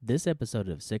This episode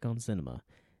of Sick on Cinema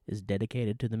is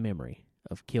dedicated to the memory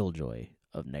of Killjoy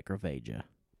of Necrophagia.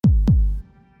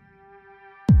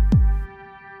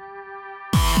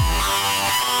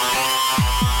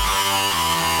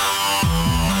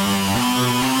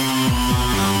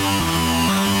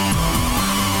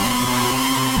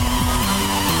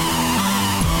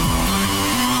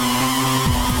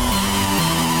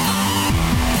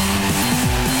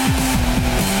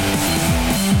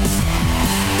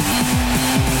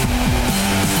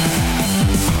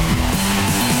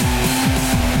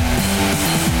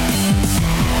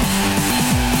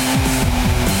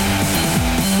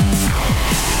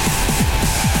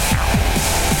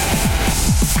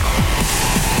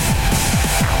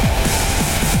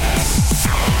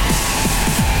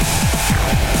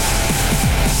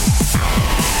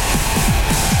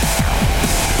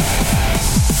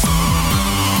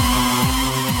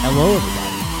 Hello,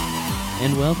 everybody,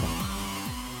 and welcome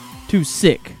to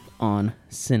Sick on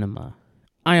Cinema.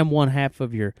 I am one half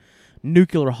of your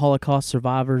nuclear holocaust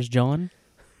survivors, John.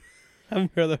 I'm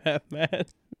your other half, Matt.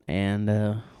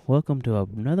 And welcome to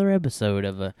another episode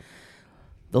of the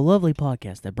lovely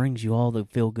podcast that brings you all the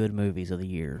feel-good movies of the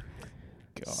year.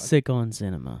 God. Sick on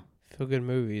Cinema. Feel good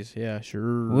movies, yeah,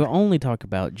 sure. We'll only talk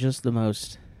about just the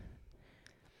most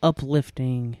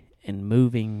uplifting and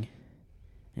moving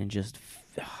and just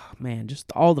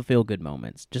all the feel-good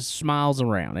moments. Just smiles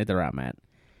around. Ain't that right, Matt?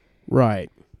 Right.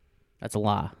 That's a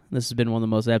lie. This has been one of the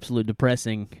most absolute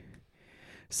depressing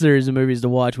series of movies to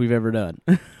watch we've ever done.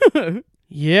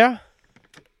 Yeah.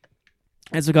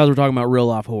 That's because we're talking about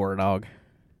real-life horror, dog.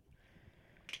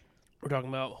 We're talking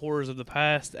about horrors of the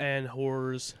past and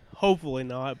horrors, hopefully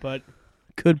not, but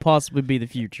Could possibly be the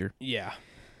future. yeah.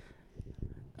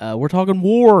 We're talking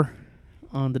war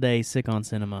on today's Sick on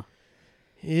Cinema.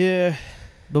 Yeah.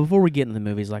 But before we get into the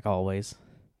movies, like always,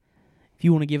 if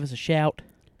you want to give us a shout,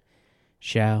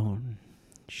 let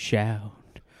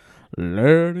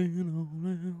it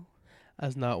on out.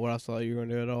 That's not what I thought you were going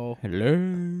to do at all. Hello.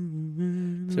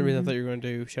 For some reason I thought you were going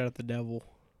to do Shout at the Devil.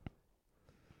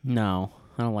 No,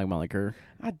 I don't like Molly Kerr.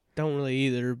 I don't really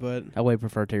either, but I way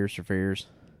prefer Tears for Fears.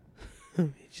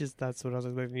 it's just that's what I was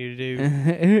expecting you to do.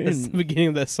 That's the beginning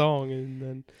of that song, and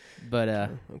then... But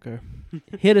okay.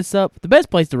 hit us up. The best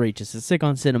place to reach us is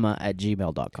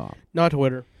sickoncinema@gmail.com. Not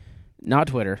Twitter. Not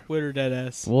Twitter. Twitter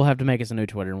deadass. We'll have to make us a new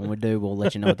Twitter. When we do, we'll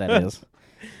let you know what that is.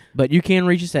 But you can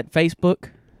reach us at Facebook.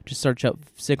 Just search up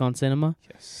Sick on Cinema.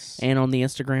 Yes. And on the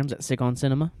Instagrams at Sick on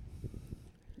Cinema.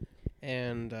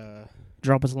 And,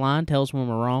 Drop us a line. Tell us when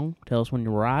we're wrong. Tell us when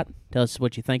you're right. Tell us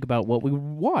what you think about what we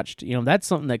watched. You know, that's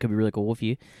something that could be really cool if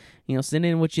you send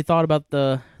in what you thought about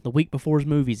the week before's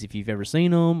movies, if you've ever seen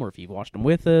them or if you've watched them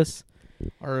with us.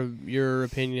 or your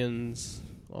opinions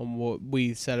on what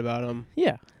we said about them.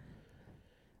 Yeah.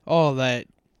 All that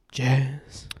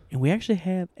jazz. And we actually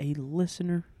have a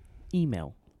listener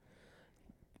email.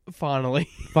 Finally.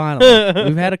 Finally.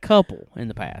 We've had a couple in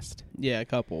the past. Yeah, a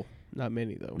couple. Not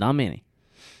many, though. Not many.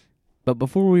 But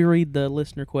before we read the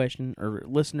listener question or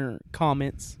listener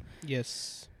comments,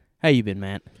 Yes. how you been,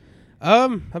 Matt?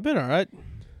 I've been alright.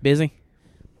 Busy?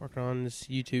 Working on this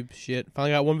YouTube shit.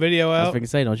 Finally got one video I was out. going to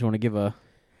say, don't you want to give a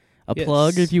Yes.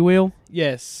 plug, if you will?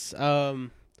 Yes.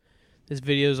 This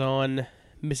video's on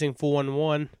Missing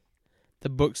 411, the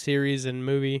book series and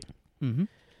movie. Mm-hmm.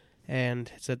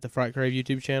 And it's at the Fright Crave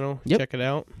YouTube channel. Yep. Check it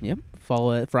out. Yep.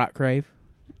 Follow it at Fright Crave.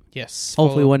 Yes.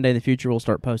 Hopefully follow- one day in the future we'll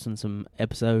start posting some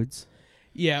episodes.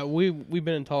 Yeah, we've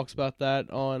been in talks about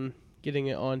that on getting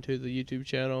it onto the YouTube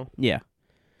channel. Yeah.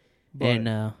 But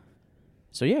And,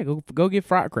 so yeah, go give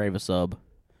Fright Crave a sub.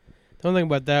 the only thing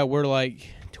about that, we're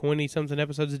like 20-something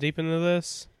episodes deep into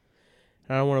this.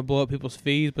 I don't want to blow up people's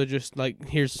feeds, but just like,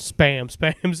 here's spam,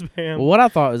 spam, spam. Well, what I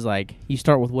thought was like, you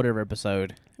start with whatever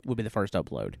episode would be the first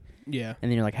upload. Yeah,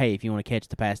 And then you're like, hey, if you want to catch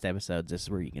the past episodes, this is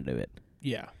where you can do it.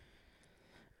 yeah.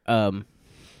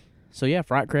 So yeah,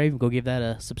 Fright Crave, go give that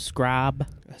a subscribe,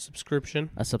 A subscription.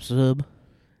 a sub.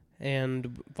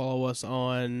 And follow us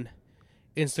on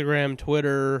Instagram,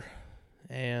 Twitter,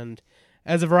 and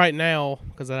as of right now,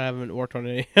 because I haven't worked on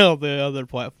any of the other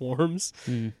platforms,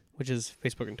 which is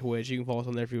Facebook and Twitch. You can follow us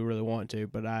on there if you really want to,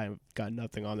 but I've got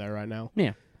nothing on there right now.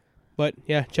 Yeah. But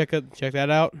yeah, check that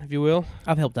out if you will.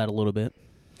 I've helped out a little bit.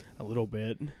 A little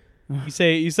bit. You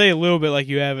say a little bit like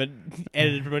you haven't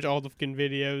edited pretty much all the fucking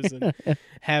videos and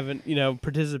haven't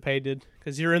participated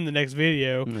because you're in the next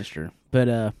video. That's true.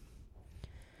 But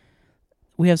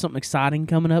we have something exciting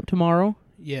coming up tomorrow.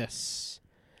 Yes.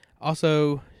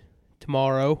 Also,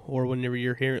 tomorrow or when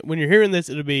you're hearing this,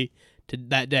 it'll be to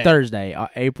that day. Thursday,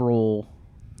 April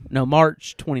No,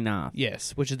 March 29th.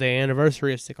 Yes, which is the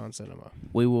anniversary of Stick on Cinema.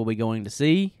 We will be going to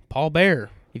see Paul Bear.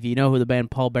 If you know who the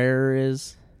band Paul Bearer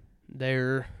is,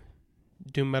 They're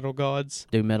doom metal gods.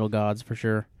 Doom metal gods for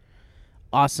sure.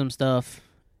 Awesome stuff.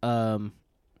 One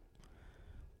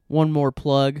more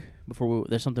plug before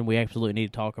there's something we absolutely need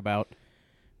to talk about,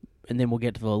 and then we'll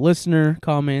get to the listener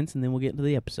comments, and then we'll get into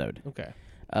the episode. Okay.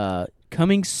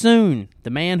 Coming soon, the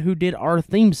man who did our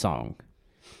theme song,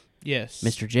 Yes.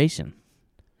 Mr. Jason,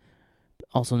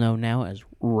 also known now as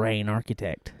Rain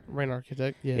Architect, Rain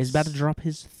Architect, yes. is about to drop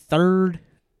his third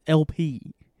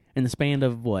LP in the span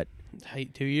of, what? Hey,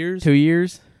 2 years? 2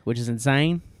 years, which is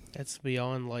insane. That's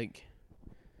beyond, like,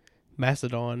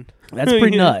 Macedon. That's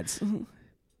pretty nuts.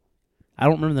 I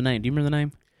don't remember the name. Do you remember the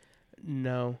name?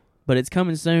 No. But it's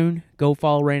coming soon. Go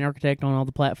follow Rain Architect on all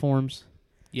the platforms.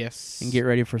 Yes. And get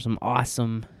ready for some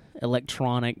awesome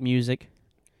electronic music.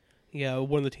 Yeah,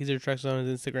 one of the teaser tracks on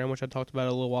his Instagram, which I talked about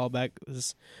a little while back,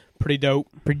 was pretty dope.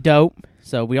 Pretty dope.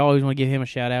 So we always want to give him a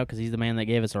shout out because he's the man that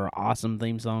gave us our awesome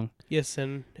theme song. Yes,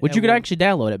 and... Which you could actually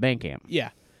download at Bandcamp.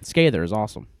 Yeah. Scather is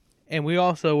awesome. And we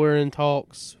also were in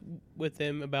talks with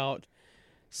him about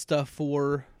stuff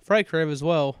for Fright Crib as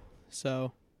well.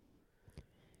 So,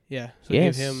 yeah. So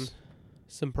yes. give him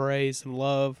some praise, some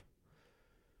love.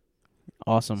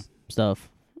 Awesome stuff.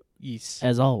 Yes.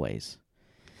 As always.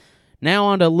 Now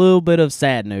on to a little bit of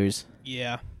sad news.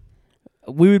 Yeah.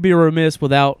 We would be remiss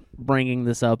without bringing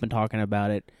this up and talking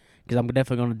about it, because I'm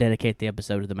definitely going to dedicate the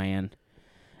episode to the man.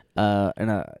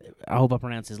 And I hope I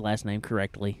pronounced his last name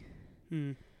correctly.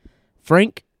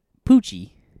 Frank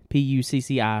Pucci.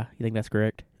 Pucci. You think that's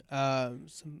correct?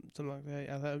 Something like that.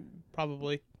 I thought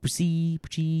probably.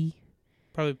 Pucci.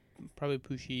 Probably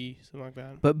Pushy, something like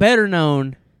that. But better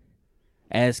known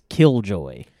as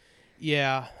Killjoy.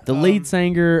 Yeah. The lead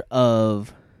singer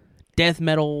of death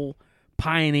metal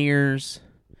pioneers,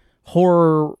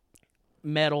 horror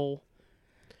metal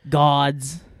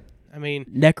gods. I mean,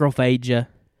 Necrophagia.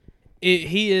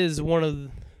 He is one of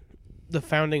the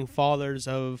founding fathers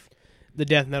of the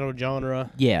death metal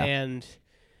genre. Yeah. And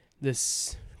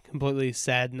this completely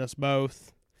saddened us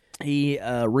both. He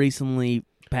recently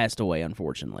passed away,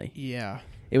 unfortunately. Yeah.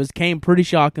 It came pretty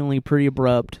shockingly, pretty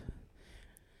abrupt.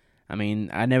 I mean,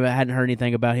 I hadn't heard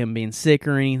anything about him being sick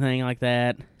or anything like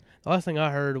that. The last thing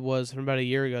I heard was from about a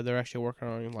year ago, they're actually working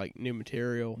on like new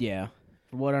material. Yeah.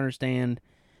 From what I understand,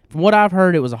 from what I've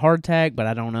heard, it was a heart attack, but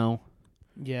I don't know.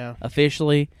 Yeah.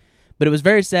 Officially. But it was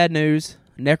very sad news.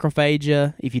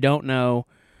 Necrophagia, if you don't know,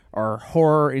 are a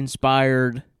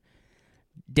horror-inspired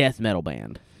death metal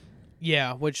band.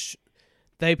 Yeah, which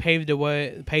they paved the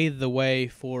way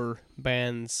for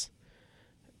bands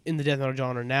in the death metal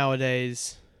genre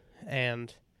nowadays,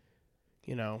 and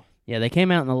you know. Yeah, they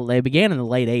came out they began in the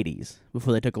late 80s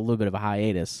before they took a little bit of a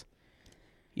hiatus.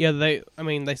 Yeah, they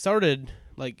started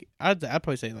like I'd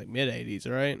probably say like mid 80s,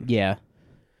 right? Yeah.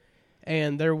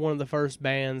 And they're one of the first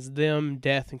bands. Them,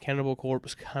 Death, and Cannibal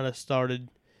Corpse kind of started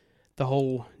the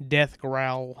whole death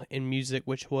growl in music,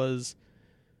 which was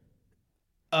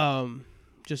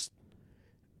just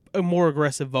more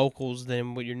aggressive vocals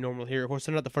than what you normally hear. Of course,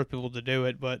 they're not the first people to do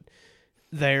it, but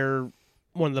they're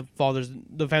one of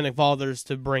the founding fathers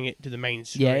to bring it to the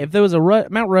mainstream. Yeah, if there was a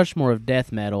Mount Rushmore of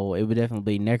death metal, it would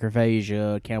definitely be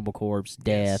Necrophagia, Cannibal Corpse,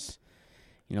 Death. Yes.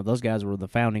 You know, those guys were the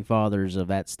founding fathers of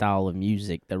that style of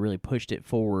music that really pushed it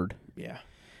forward. Yeah.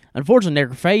 Unfortunately,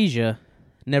 Necrophagia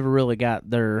never really got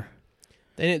their...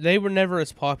 They were never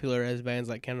as popular as bands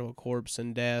like Cannibal Corpse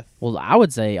and Death. Well, I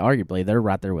would say, arguably, they're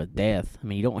right there with Death. I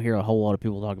mean, you don't hear a whole lot of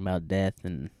people talking about Death.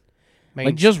 And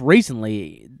like, just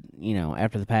recently, you know,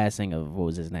 after the passing of, what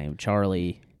was his name?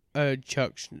 Charlie...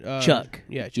 Chuck. Chuck.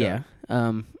 Yeah, Chuck.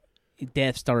 Yeah.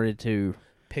 Death started to...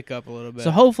 pick up a little bit.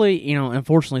 So hopefully, you know,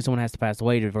 unfortunately someone has to pass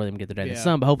away before they can get their day in the Yeah.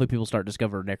 sun, but hopefully people start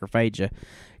discovering Necrophagia.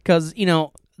 Because, you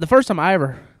know, the first time I'd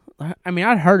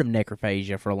heard of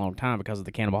Necrophagia for a long time because of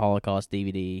the Cannibal Holocaust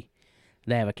DVD.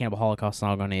 They have a Cannibal Holocaust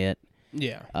song on it.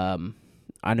 Yeah.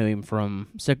 I knew him from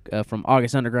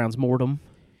August Underground's Mortem.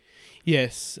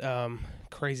 Yes.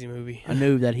 Crazy movie. I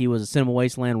knew that he was a Cinema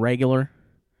Wasteland regular,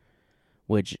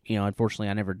 which, you know, unfortunately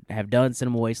I never have done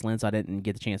Cinema Wasteland, so I didn't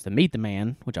get the chance to meet the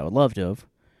man, which I would love to have.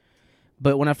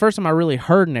 But when the first time I really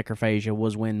heard Necrophagia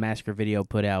was when Massacre Video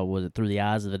put out, was it Through the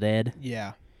Eyes of the Dead?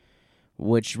 Yeah.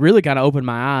 Which really kind of opened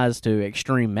my eyes to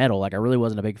extreme metal. Like, I really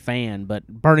wasn't a big fan, but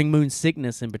Burning Moon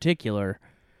Sickness in particular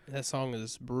That song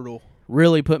is brutal.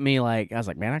 really put me, like, I was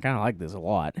like, man, I kind of like this a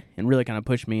lot. And really kind of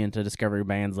pushed me into discovering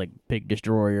bands like Pig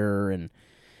Destroyer and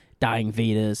Dying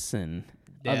Fetus and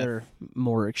Death. other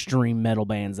more extreme metal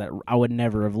bands that I would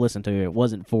never have listened to if it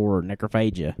wasn't for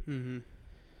Necrophagia. Mm-hmm.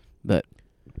 But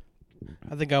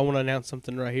I think I want to announce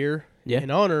something right here. Yeah.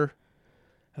 In honor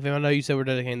of him. I know you said we're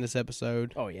dedicating this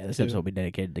episode. Oh yeah, this episode will be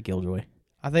dedicated to Killjoy.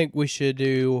 I think we should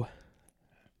do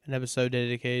an episode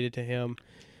dedicated to him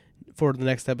for the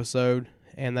next episode,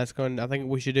 and I think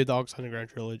we should do the August Underground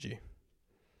trilogy.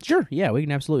 Sure, yeah, we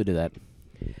can absolutely do that.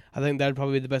 I think that'd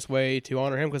probably be the best way to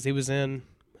honor him because he was in,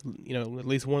 at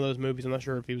least one of those movies. I'm not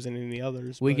sure if he was in any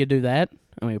others. We but could do that.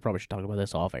 I mean, we probably should talk about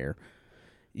this off air.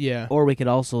 Yeah. Or we could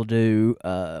also do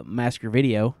Massacre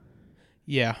Video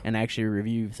Yeah. and actually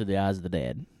review Through the Eyes of the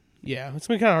Dead. Yeah. It's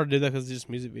been kind of hard to do that because it's just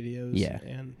music videos Yeah.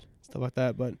 and stuff like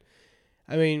that. But,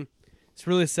 I mean, it's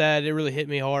really sad. It really hit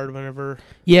me hard whenever.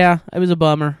 Yeah, it was a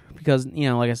bummer because,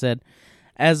 like I said,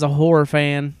 as a horror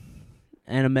fan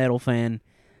and a metal fan,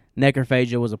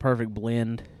 Necrophagia was a perfect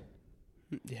blend.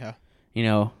 Yeah.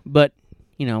 But,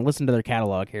 listen to their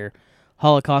catalog here.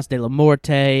 Holocaust de la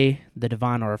Morte, The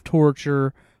Divine Art of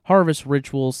Torture, Harvest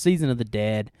Rituals, Season of the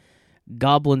Dead,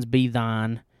 Goblins Be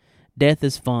Thine, Death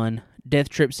is Fun, Death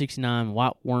Trip 69,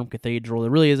 White Worm Cathedral.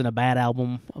 There really isn't a bad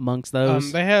album amongst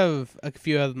those. They have a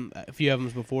few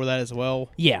albums before that as well.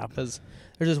 Yeah. Because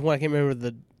there's just one, I can't remember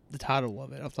the title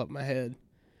of it off the top of my head.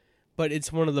 But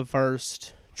it's one of the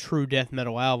first true death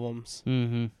metal albums.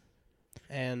 Mm-hmm.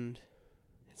 And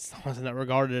it's honestly not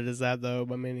regarded as that, though,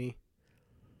 by many.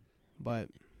 But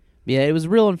yeah, it was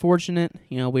real unfortunate.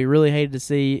 We really hated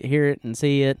to hear it and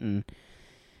see it, and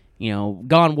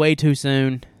gone way too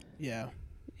soon. yeah,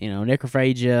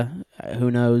 Necrophagia.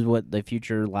 Who knows what the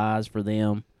future lies for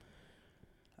them?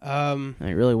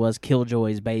 It really was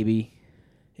Killjoy's baby.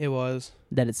 It was.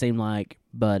 That it seemed like,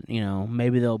 but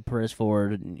maybe they'll press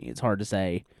forward. It's hard to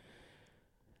say,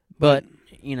 but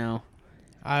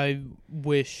I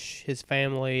wish his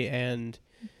family and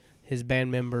his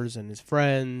band members and his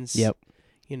friends. Yep.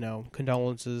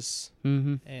 Condolences.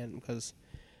 Mm-hmm. And because,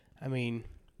 of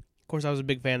course, I was a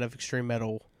big fan of extreme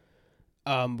metal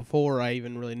before I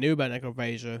even really knew about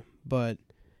Necrophagia, but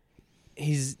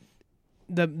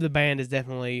the band is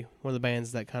definitely one of the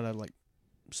bands that kind of like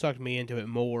sucked me into it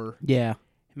more. Yeah.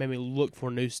 It made me look for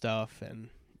new stuff, and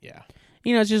yeah.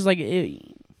 It's just like it.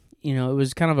 It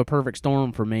was kind of a perfect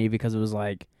storm for me because it was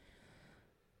like,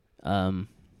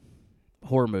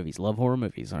 horror movies. Love horror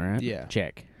movies. All right. Yeah.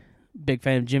 Check. Big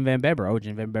fan of Jim Van Bebber. Oh,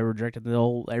 Jim Van Bebber directed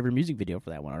every music video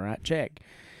for that one. All right. Check.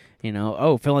 Phil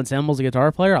Anselmo's a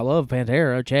guitar player. I love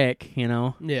Pantera. Check.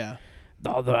 Yeah.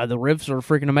 The riffs are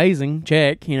freaking amazing.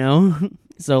 Check.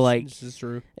 So like, this is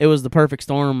true. It was the perfect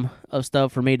storm of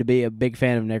stuff for me to be a big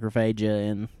fan of Necrophagia,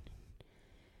 and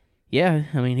yeah,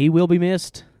 he will be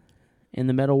missed in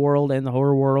the metal world and the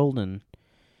horror world and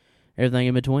everything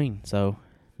in between. So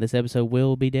this episode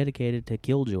will be dedicated to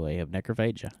Killjoy of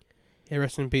Necrophagia. Yeah,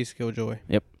 rest in peace, Killjoy.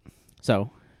 Yep.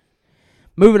 So,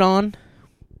 moving on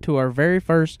to our very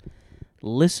first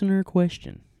listener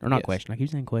question. Or not question. I keep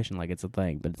saying question like it's a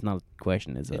thing, but it's not a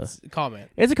question. It's a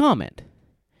comment. It's a comment.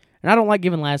 And I don't like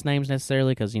giving last names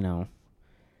necessarily because, in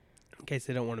case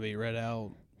they don't want to be read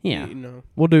out. Yeah.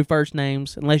 We'll do first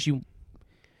names unless you...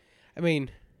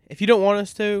 if you don't want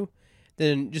us to,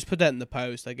 then just put that in the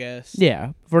post, I guess.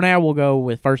 Yeah. For now, we'll go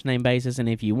with first name basis, and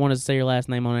if you want us to say your last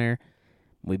name on air,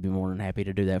 we'd be more than happy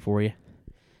to do that for you.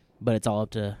 But it's all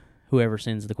up to whoever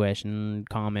sends the question,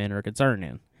 comment, or concern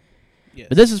in. Yes.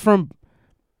 But this is from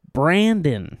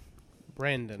Brandon.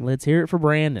 Brandon. Let's hear it for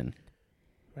Brandon.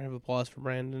 Round of applause for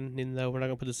Brandon, even though we're not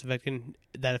going to put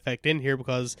that effect in here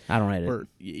because... I don't edit.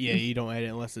 You don't edit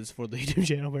unless it's for the YouTube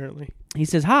channel, apparently. He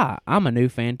says, "Hi, I'm a new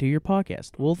fan to your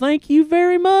podcast." Well, thank you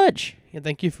very much. Yeah,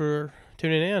 thank you for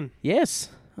tuning in. Yes.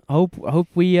 I hope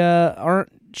we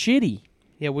aren't shitty.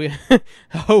 Yeah, we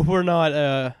hope we're not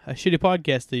a shitty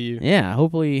podcast to you. Yeah,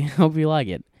 hope you like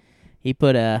it. He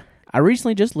put, I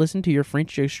recently just listened to your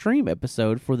French Extreme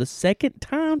episode for the second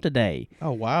time today.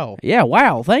 Oh, wow. Yeah,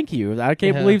 wow, thank you. I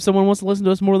can't believe someone wants to listen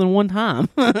to us more than one time.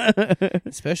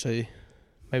 Especially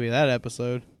maybe that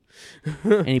episode.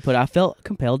 And he put, I felt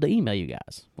compelled to email you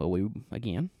guys. Well, we,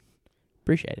 again,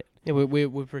 appreciate it. Yeah, we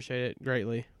appreciate it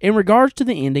greatly. In regards to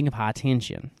the ending of High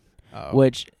Tension,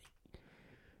 which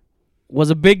was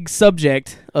a big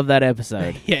subject of that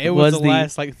episode. Yeah, it was the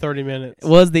last 30 minutes.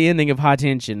 Was the ending of High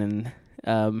Tension, and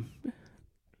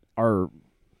our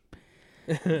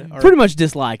pretty much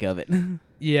dislike of it.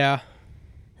 Yeah.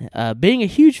 Being a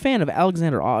huge fan of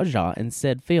Alexander Aja and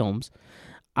said films,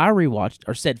 I rewatched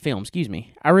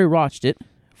it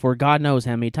for God knows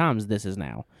how many times this is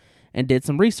now, and did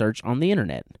some research on the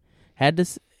internet.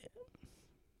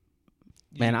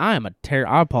 Man, I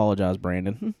apologize,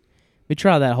 Brandon. Let me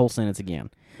try that whole sentence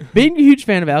again. Being a huge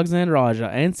fan of Alexander Aja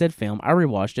and said film, I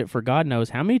rewatched it for God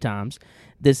knows how many times,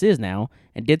 this is now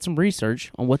and did some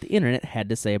research on what the internet had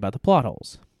to say about the plot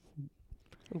holes.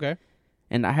 Okay.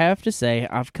 And I have to say,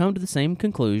 I've come to the same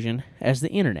conclusion as the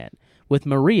internet, with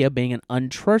Maria being an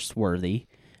untrustworthy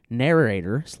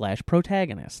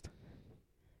narrator/protagonist.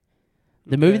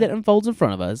 The movie that unfolds in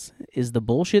front of us is the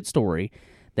bullshit story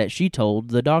that she told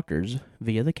the doctors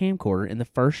via the camcorder in the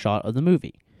first shot of the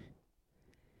movie.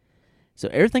 So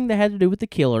everything that had to do with the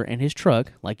killer and his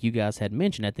truck, like you guys had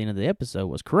mentioned at the end of the episode,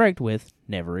 was correct with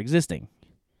never existing.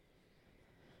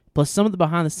 Plus, some of the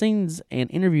behind-the-scenes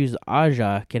and interviews of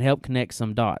Aja can help connect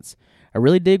some dots. I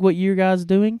really dig what you guys are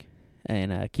doing,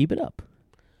 and keep it up.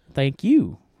 Thank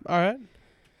you. All right.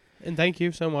 And thank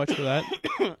you so much for that.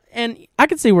 And I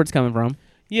can see where it's coming from.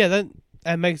 Yeah,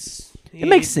 that makes... It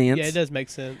makes sense. Yeah, it does make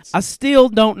sense. I still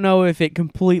don't know if it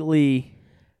completely...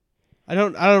 I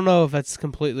don't know if that's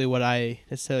completely what I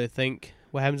necessarily think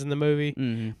what happens in the movie,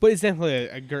 but it's definitely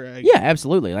a yeah,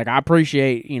 absolutely. Like, I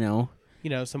appreciate,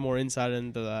 some more insight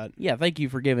into that. Yeah, thank you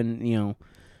for giving,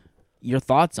 your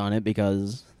thoughts on it,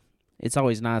 because it's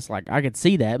always nice. Like, I could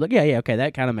see that, but yeah, okay,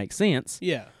 that kind of makes sense.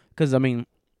 Yeah. Because, I mean,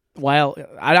 while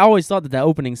I always thought that the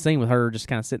opening scene with her just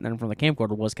kind of sitting there in front of the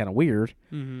camcorder was kind of weird,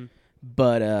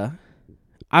 but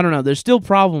I don't know. There's still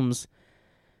problems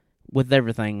with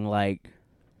everything. Like,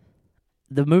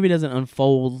 the movie doesn't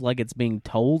unfold like it's being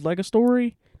told like a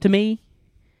story to me.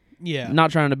 Yeah.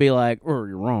 Not trying to be like, oh,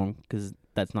 you're wrong, because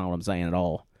that's not what I'm saying at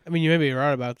all. I mean, you may be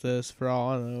right about this for all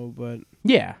I know, but...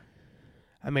 Yeah.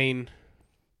 I mean...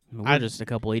 We're just a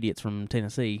couple idiots from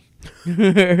Tennessee.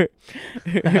 I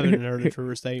haven't heard a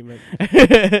truer statement.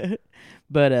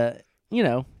 But,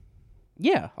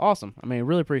 yeah, awesome. I mean,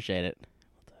 really appreciate it.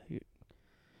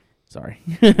 Sorry.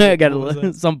 I got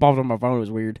something popped on my phone. It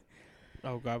was weird.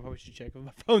 Oh, God, I probably should check if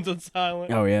my phone's on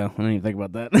silent. Oh, yeah. I didn't even think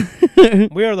about that.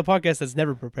 We are the podcast that's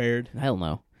never prepared. Hell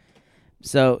no.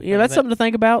 So, that's something to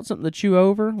think about, something to chew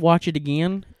over, watch it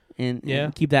again,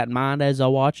 and keep that in mind as I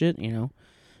watch it,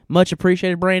 Much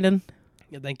appreciated, Brandon.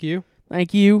 Yeah, thank you.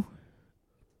 Thank you.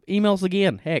 Email us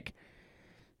again. Heck.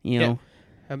 Tell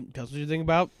us what you think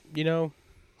about,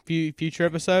 future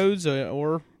episodes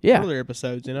or earlier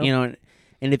episodes, And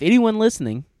if anyone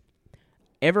listening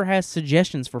ever has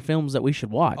suggestions for films that we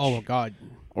should watch. Oh, my God.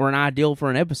 Or an ideal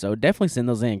for an episode, definitely send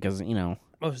those in, because,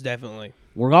 Most definitely.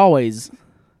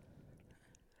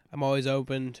 I'm always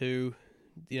open to,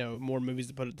 more movies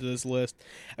to put to this list.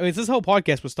 I mean, this whole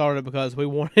podcast was started because we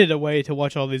wanted a way to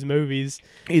watch all these movies.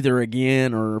 Either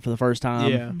again or for the first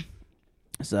time. Yeah.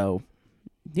 So,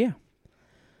 yeah.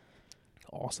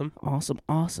 Awesome.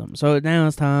 So now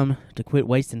it's time to quit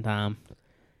wasting time.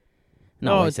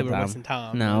 Not wasting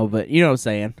time. No, but you know what I'm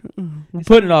saying. We're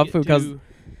putting it off because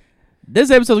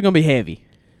this episode is going to be heavy.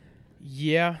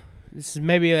 Yeah. This is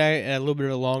maybe a little bit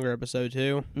of a longer episode,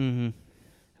 too. Mm-hmm.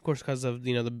 Of course, because of,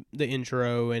 the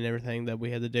intro and everything that we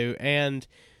had to do. And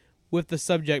with the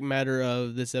subject matter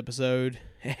of this episode.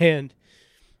 And,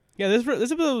 yeah, this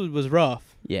episode was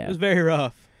rough. Yeah. It was very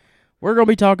rough. We're going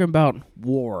to be talking about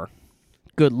war.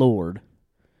 Good Lord.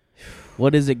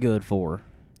 What is it good for?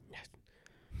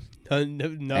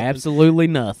 Nothing. Absolutely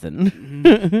nothing.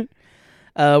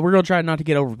 We're going to try not to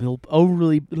get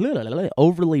overly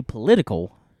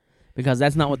political, because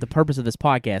that's not what the purpose of this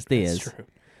podcast is. That's true.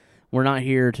 We're not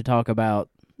here to talk about,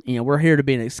 we're here to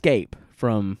be an escape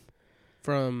from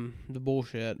the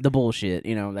bullshit.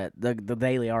 That the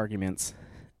daily arguments.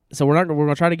 So we're going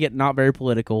to try to get not very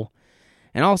political.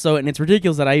 And also, and it's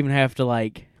ridiculous that I even have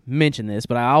to mention this,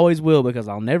 but I always will, because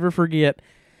I'll never forget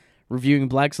reviewing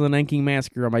Black Sun and King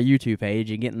Massacre on my YouTube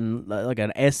page and getting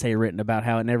an essay written about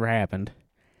how it never happened,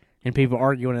 and people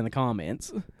arguing in the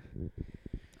comments.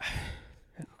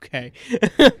 Okay.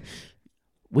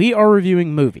 We are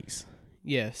reviewing movies.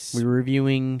 Yes. We're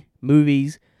reviewing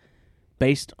movies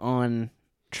based on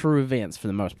true events for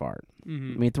the most part.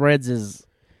 Mm-hmm. I mean, Threads is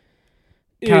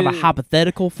kind of a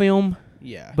hypothetical film.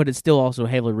 Yeah. But it's still also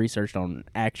heavily researched on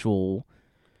actual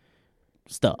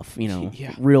stuff,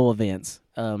 real events.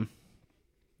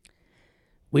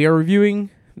 We are reviewing,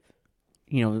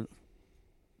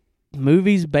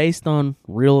 movies based on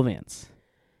real events.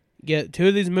 Yeah, 2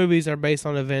 of these movies are based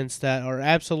on events that are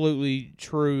absolutely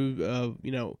true of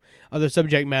the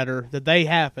subject matter, that they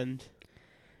happened.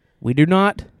 We do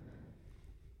not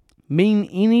mean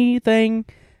anything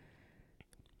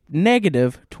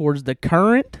negative towards the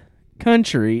current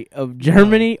country of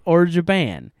Germany or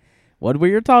Japan. What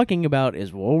we are talking about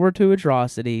is World War II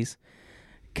atrocities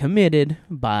committed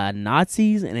by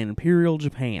Nazis and Imperial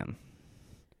Japan.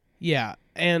 Yeah,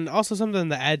 and also something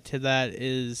to add to that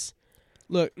is,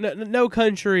 look, no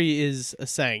country is a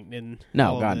saint in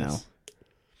no, all God, this. no.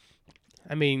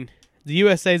 I mean, the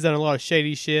USA's done a lot of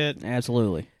shady shit.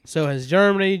 Absolutely. So has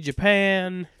Germany,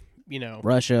 Japan,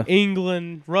 Russia.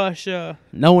 England, Russia.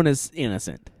 No one is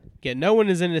innocent. Yeah, no one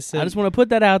is innocent. I just want to put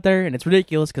that out there, and it's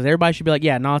ridiculous because everybody should be like,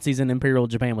 yeah, Nazis and Imperial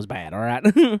Japan was bad, all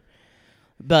right?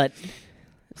 But,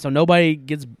 so nobody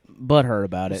gets butthurt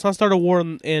about it. Let's not start a war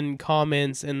in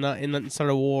comments and not start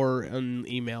a war in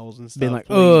emails and stuff. Being like,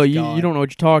 Please, you God. don't know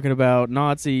what you're talking about,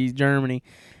 Nazis, Germany.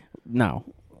 No.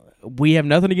 We have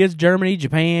nothing against Germany,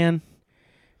 Japan,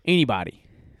 anybody.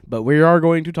 But we are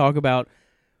going to talk about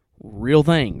real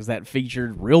things that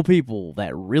featured real people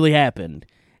that really happened.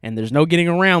 And there's no getting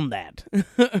around that.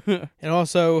 And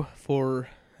also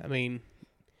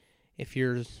if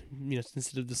you're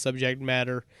sensitive to subject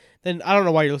matter, then I don't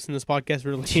know why you're listening to this podcast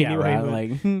really. Yeah, anyway,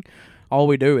 right. Like, all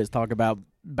we do is talk about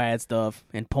bad stuff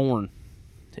and porn.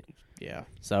 Yeah.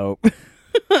 So,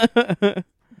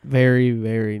 Very,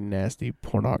 very nasty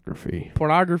pornography.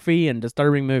 pornography and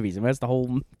disturbing movies, and that's the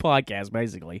whole podcast,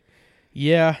 basically.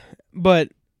 Yeah, but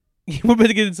we're about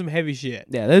to get into some heavy shit.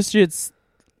 Yeah, this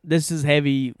is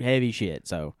heavy, heavy shit.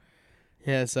 So,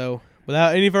 Yeah, so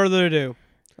without any further ado,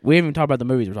 we haven't even talked about the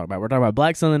movies we're talking about. We're talking about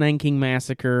Black Sun, the Nanking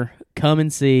Massacre, Come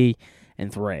and See,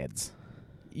 and Threads.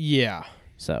 yeah.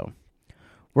 So,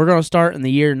 we're going to start in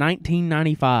the year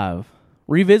 1995,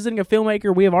 revisiting a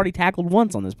filmmaker we have already tackled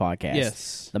once on this podcast.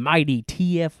 Yes. The mighty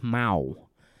T.F. Mao,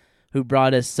 who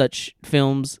brought us such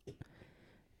films.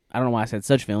 I don't know why I said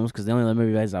such films, because the only other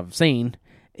movies I've seen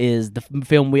is the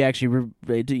film we actually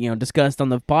discussed on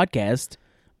the podcast,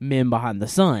 Men Behind the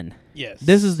Sun. Yes.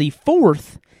 This is the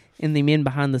fourth in the Men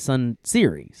Behind the Sun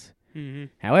series. Mm-hmm.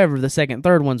 However, the second and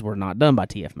third ones were not done by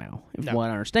T.F. Mao. If No. what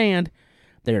I understand,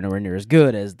 they're nowhere near as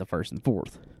good as the first and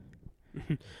fourth.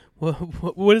 Well,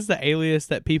 what is the alias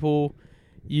that people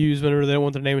use whenever they don't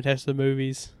want their name attached to the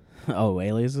movies? Oh,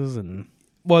 aliases and...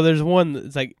 Well, there's one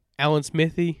that's like Alan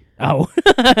Smithy. Oh.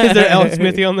 Is there Alan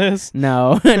Smithy on this?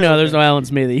 No. No, there's no Alan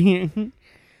Smithy.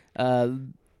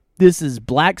 This is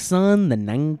Black Sun, the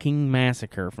Nanking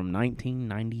Massacre from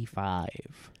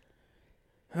 1995.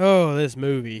 Oh, this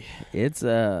movie. It's,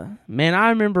 man, I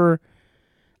remember...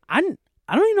 I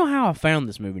don't even know how I found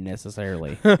this movie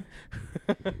necessarily.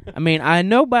 I mean, I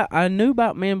knew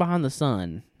about Man Behind the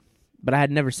Sun, but I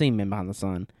had never seen Men Behind the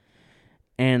Sun.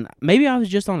 And maybe I was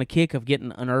just on a kick of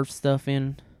getting Unearthed stuff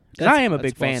in. Because I am a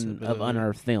big fan of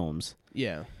Unearthed films.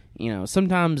 Yeah.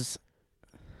 Sometimes,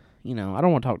 I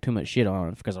don't want to talk too much shit on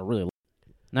it because I really... All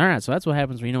right, so that's what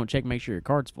happens when you don't check, make sure your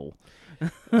card's full.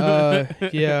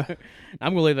 Yeah.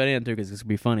 I'm going to leave that in, too, because it's going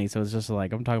to be funny. So it's just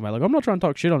like, I'm talking about, like, I'm not trying to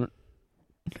talk shit on it.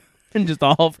 And just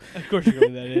off. Of course you're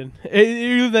going to leave that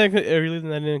in. Are you leaving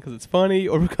that in because it's funny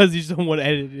or because you just don't want to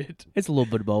edit it? It's a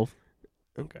little bit of both.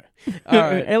 Okay. All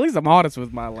right. At least I'm honest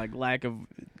with my lack of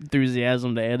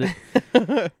enthusiasm to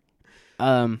edit.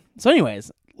 So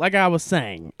anyways, like I was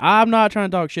saying, I'm not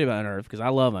trying to talk shit about Unearthed because I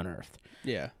love Unearthed.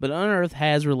 Yeah. But Unearthed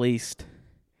has released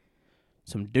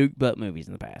some Duke butt movies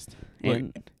in the past.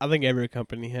 And I think every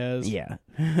company has. yeah.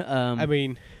 I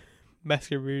mean,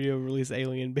 Massacre Video released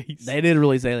Alien Beast. They did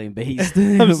release Alien Beast.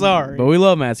 I'm sorry. But we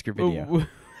love Massacre Video.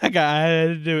 I had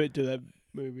to do it to that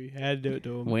movie. I had to do it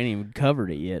to him. We ain't even covered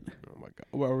it yet. Oh my god.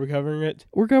 Well, are we covering it?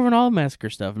 We're covering all the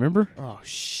Massacre stuff, remember? Oh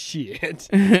shit.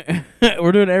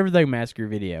 We're doing everything Massacre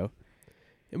Video.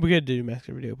 We could do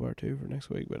Massacre Video Part 2 for next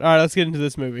week. But all right, let's get into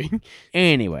this movie.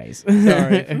 Anyways.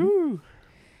 Sorry. Whew.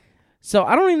 So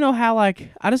I don't even know how, I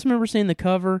just remember seeing the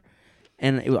cover,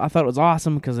 and I thought it was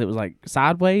awesome because it was,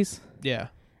 sideways, Yeah.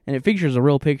 and it features a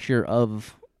real picture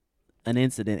of an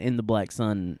incident in the Black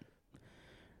Sun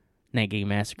Nanking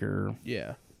Massacre,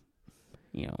 Yeah.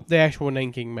 you know. The actual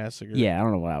Nanking Massacre. Yeah, I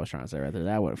don't know what I was trying to say right there.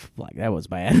 That was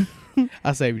bad.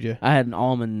 I saved you. I had an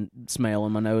almond smell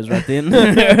in my nose right then.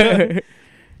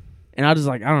 And I was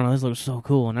like, I don't know, this looks so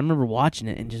cool. And I remember watching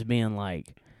it and just being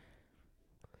like,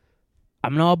 I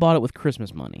bought it with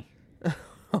Christmas money.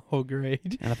 Oh,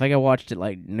 great. And I think I watched it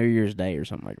New Year's Day or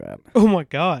something like that. Oh my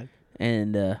god.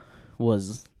 And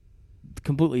was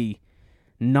completely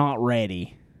not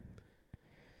ready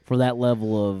for that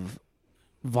level of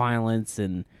violence,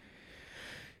 and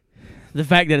the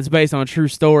fact that it's based on a true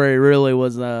story really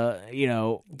was,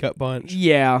 Gut punch.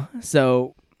 yeah.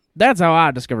 So that's how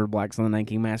I discovered Black Sun, the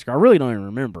Nanking Massacre. I really don't even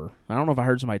remember. I don't know if I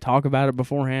heard somebody talk about it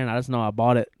beforehand. I just know I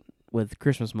bought it with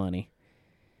Christmas money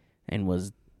and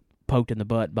was poked in the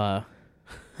butt by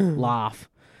Life.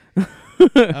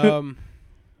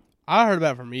 I heard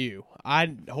about it from you.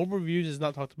 Whole Reviews has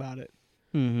not talked about it.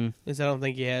 Mm-hmm. At least I don't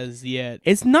think he has yet.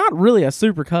 It's not really a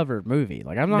super covered movie.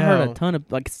 I've not heard a ton of,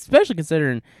 especially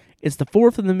considering it's the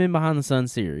fourth of the Men Behind the Sun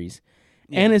series,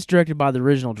 and it's directed by the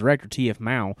original director, T.F.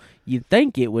 Mao. You'd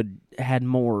think it would had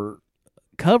more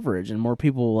coverage and more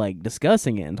people like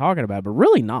discussing it and talking about it, but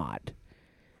really not.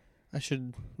 I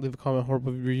should leave a comment on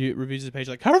horrible reviews page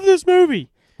like, cover this movie.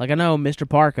 Like, I know Mr.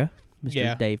 Parker, Mr.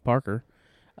 Yeah. Dave Parker,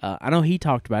 I know he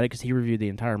talked about it because he reviewed the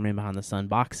entire Man Behind the Sun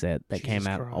box set that came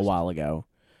out a while ago.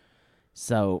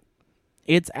 So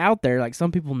it's out there. Like,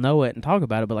 some people know it and talk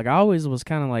about it, but like I always was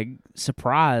kind of like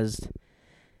surprised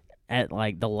at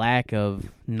like the lack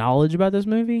of knowledge about this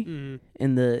movie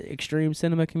in the extreme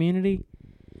cinema community.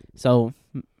 So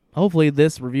hopefully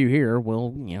this review here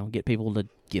will, get people to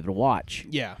give it a watch.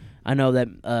 Yeah. I know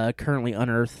that currently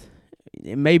Unearthed,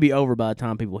 it may be over by the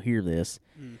time people hear this.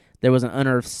 There was an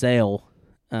Unearthed sale,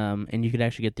 and you could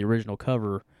actually get the original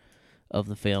cover of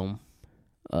the film,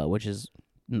 which is,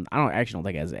 I don't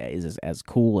think is as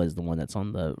cool as the one that's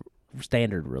on the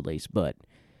standard release, but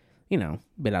be a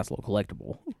nice little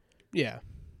collectible. Yeah.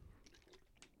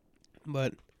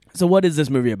 But so what is this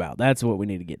movie about? That's what we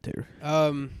need to get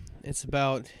to. It's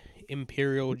about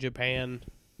Imperial Japan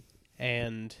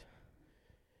and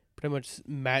pretty much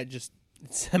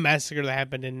it's a massacre that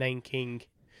happened in Nanking.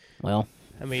 Well,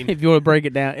 I mean, if you want to break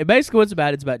it down, basically what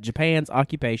it's about Japan's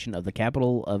occupation of the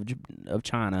capital of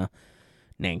China,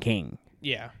 Nanking.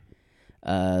 Yeah.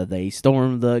 They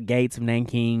stormed the gates of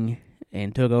Nanking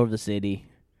and took over the city.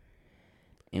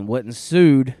 And what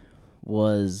ensued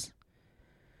was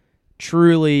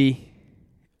truly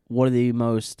one of the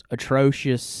most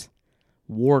atrocious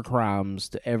war crimes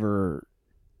to ever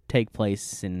take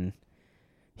place in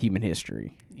human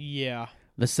history. Yeah.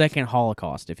 The second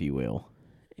Holocaust, if you will,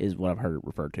 is what I've heard it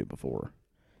referred to before.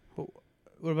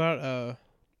 What about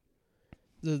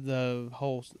the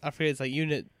whole? I forget. It's like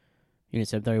Unit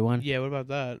 731? Yeah. What about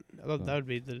that? I thought that would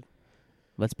be the.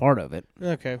 That's part of it.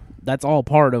 Okay. That's all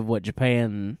part of what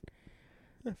Japan.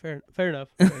 Fair enough.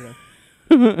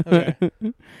 Okay.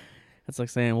 That's like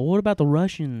saying, well, what about the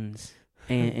Russians?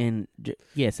 And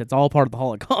yes, it's all part of the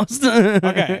Holocaust.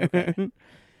 Okay.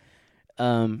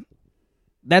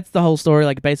 That's the whole story.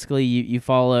 Like, basically, you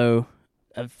follow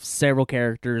several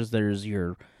characters. There's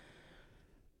you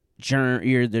can't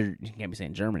be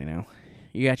saying Germany now.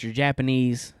 You got your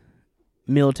Japanese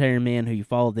military men who you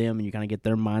follow them, and you kind of get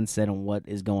their mindset on what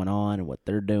is going on and what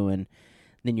they're doing.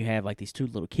 Then you have like these two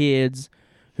little kids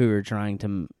who are trying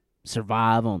to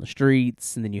survive on the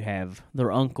streets, and then you have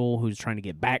their uncle who's trying to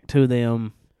get back to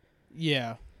them.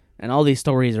 Yeah. And all these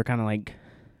stories are kind of like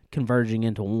converging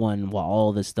into one while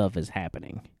all this stuff is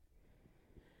happening.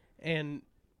 And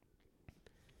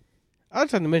I was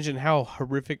trying to mention how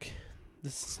horrific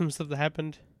some stuff that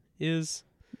happened is.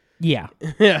 Yeah.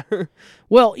 Yeah.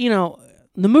 Well,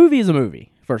 the movie is a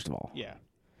movie, first of all. Yeah.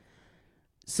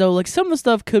 So, like, some of the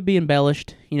stuff could be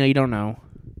embellished. You don't know.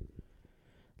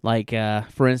 Like,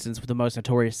 for instance, the most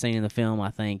notorious scene in the film,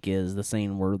 I think, is the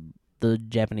scene where the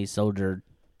Japanese soldier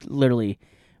literally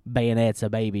bayonets a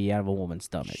baby out of a woman's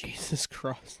stomach. Jesus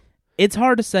Christ. It's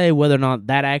hard to say whether or not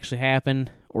that actually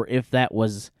happened or if that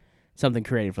was something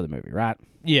created for the movie, right?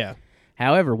 Yeah.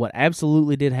 However, what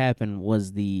absolutely did happen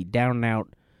was the down-and-out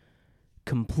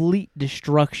complete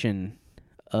destruction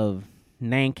of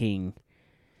Nanking,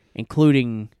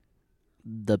 including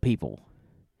the people.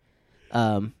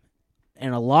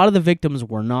 And a lot of the victims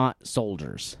were not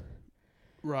soldiers.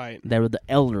 Right. They were the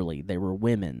elderly. They were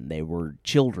women. They were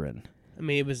children. I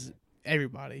mean, it was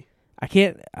everybody. I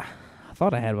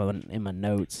thought I had one in my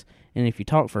notes, and if you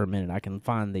talk for a minute, I can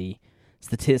find the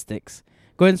statistics.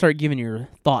 Go ahead and start giving your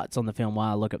thoughts on the film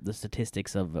while I look up the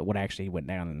statistics of what actually went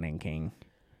down in Nanking.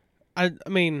 I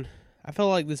mean, I feel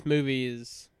like this movie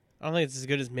is. I don't think it's as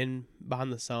good as Men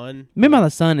Behind the Sun. Men Behind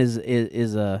the Sun is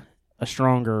a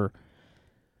stronger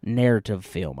narrative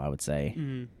film, I would say.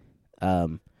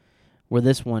 Mm-hmm. Where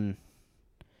this one,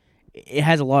 it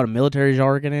has a lot of military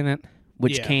jargon in it,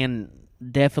 which can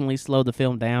definitely slow the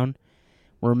film down.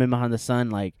 Where Men Behind the Sun,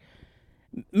 Men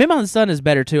Behind the Sun is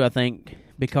better too, I think,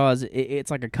 because it's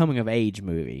like a coming of age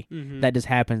movie that just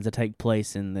happens to take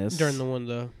place in this during one of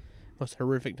the most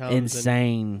horrific times,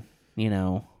 insane,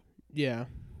 yeah,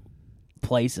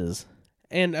 places.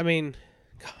 And I mean,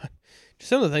 God, just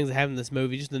some of the things that happen in this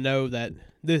movie, just to know that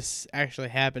this actually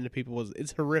happened to people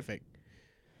it's horrific.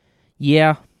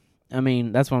 Yeah, I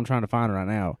mean, that's what I'm trying to find right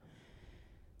now.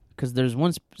 Because there's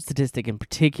one statistic in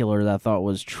particular that I thought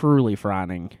was truly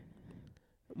frightening.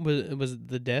 Was it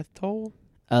the death toll?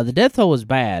 The death toll was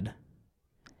bad.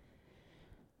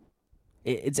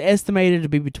 It's estimated to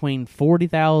be between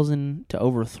 40,000 to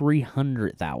over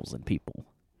 300,000 people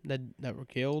that were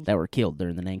killed. That were killed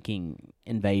during the Nanking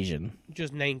invasion.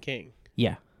 Just Nanking.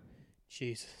 Yeah.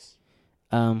 Jesus.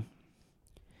 I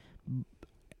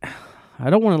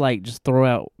don't want to just throw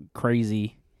out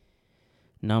crazy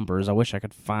numbers. I wish I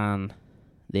could find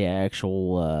the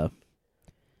actual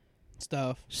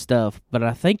stuff. But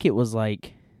I think it was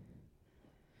like,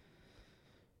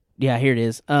 yeah, here it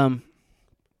is. In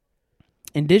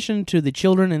addition to the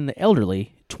children and the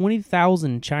elderly,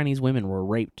 20,000 Chinese women were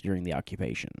raped during the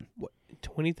occupation. What,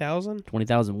 20,000?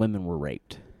 20,000 women were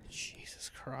raped.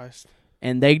 Jesus Christ.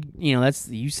 And they,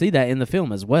 you see that in the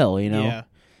film as well, Yeah.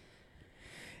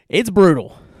 It's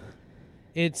brutal.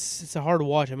 It's a hard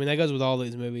watch. I mean, that goes with all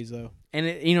these movies, though. And,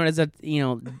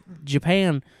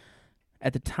 Japan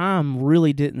at the time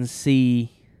really didn't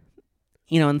see,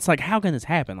 and it's like, how can this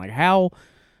happen? Like, how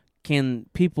can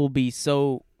people be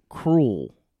so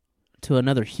cruel to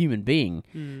another human being?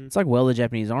 It's like, well, the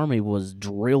Japanese army was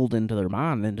drilled into their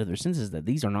mind, into their senses, that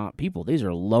these are not people. These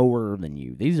are lower than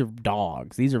you. These are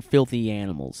dogs. These are filthy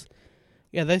animals.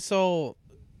 Yeah, they saw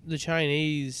the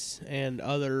Chinese and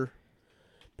other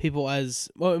people as,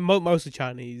 well, mostly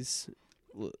Chinese.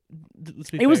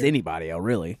 Let's be It was fair. anybody,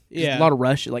 really. Just Yeah. a lot of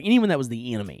Russia, like anyone that was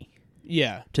the enemy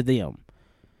Yeah. to them.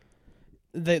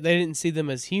 They didn't see them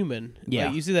as human. Yeah.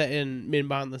 Like, you see that in Men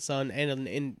Behind the Sun and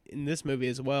in this movie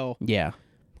as well. Yeah.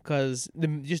 Because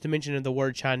just the mention of the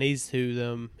word Chinese to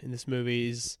them in this movie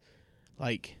is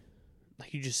like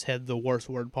you just said, the worst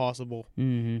word possible.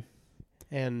 Mm-hmm.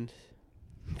 And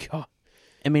God,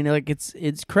 I mean, like,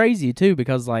 it's crazy too,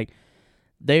 because like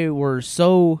they were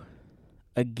so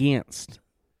against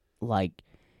like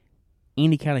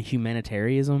any kind of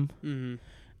humanitarianism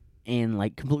and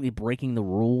like completely breaking the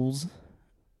rules.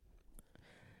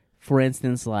 For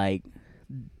instance, like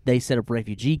they set up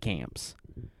refugee camps,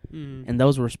 and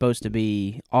those were supposed to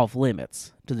be off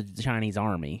limits to the Chinese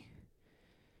army.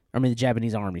 The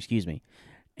Japanese army, excuse me.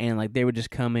 And like they would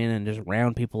just come in and just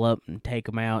round people up and take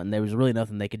them out, and there was really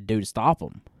nothing they could do to stop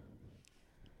them.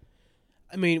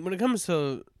 I mean, when it comes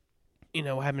to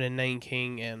what happened in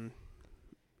Nanking and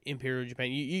Imperial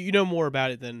Japan, you know more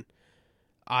about it than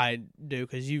I do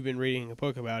because you've been reading a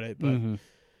book about it. But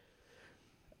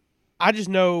I just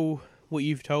know what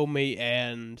you've told me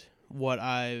and what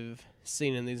I've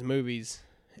seen in these movies,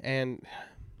 and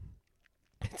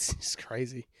it's just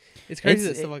crazy. It's crazy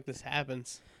that stuff like this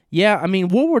happens. Yeah, I mean,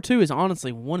 World War II is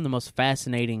honestly one of the most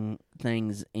fascinating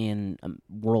things in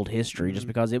world history, just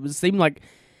because it seemed like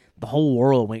the whole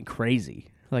world went crazy.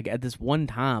 Like, at this one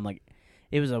time, like,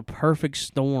 it was a perfect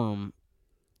storm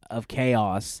of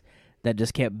chaos that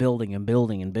just kept building and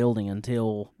building and building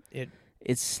until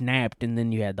it snapped, and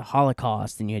then you had the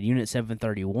Holocaust, and you had Unit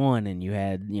 731, and you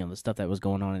had, the stuff that was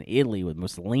going on in Italy with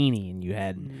Mussolini, and you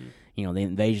had, the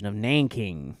invasion of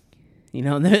Nanking.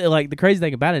 Like, the crazy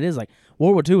thing about it is, like,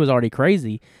 World War II was already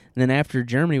crazy, and then after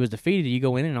Germany was defeated, you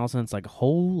go in and all of a sudden it's like,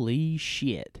 holy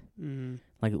shit.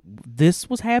 Like, this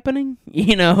was happening?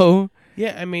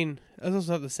 Yeah, I mean, I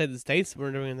also have to say the States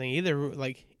weren't doing anything either.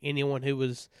 Like, anyone who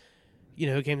was,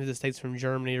 who came to the States from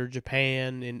Germany or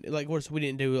Japan, and, like, of course, we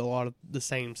didn't do a lot of the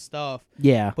same stuff.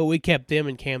 Yeah. But we kept them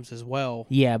in camps as well.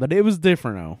 Yeah, but it was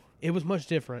different, though. It was much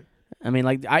different. I mean,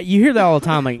 like, you hear that all the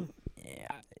time, like,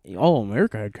 oh,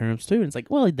 America had camps too. And it's like,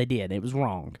 well, they did. It was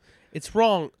wrong. It's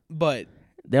wrong, but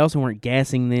they also weren't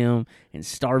gassing them and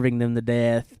starving them to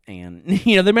death. And,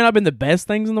 they may not have been the best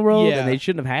things in the world, and they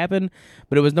shouldn't have happened,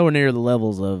 but it was nowhere near the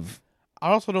levels of...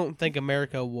 I also don't think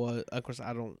America was... Of course,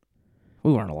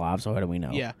 we weren't alive, so how do we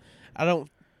know? Yeah. I don't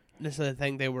necessarily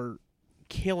think they were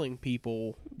killing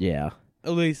people. Yeah.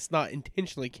 At least not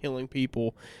intentionally killing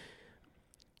people.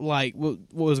 Like, what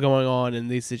was going on in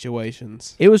these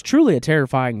situations. It was truly a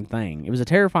terrifying thing. It was a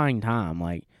terrifying time.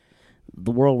 Like,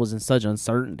 the world was in such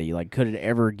uncertainty. Like, could it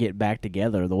ever get back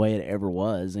together the way it ever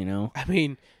was, I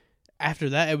mean, after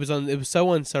that, it was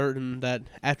so uncertain that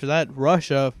after that,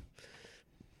 Russia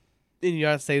and the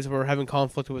United States were having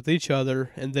conflict with each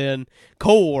other, and then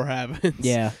Cold War happens.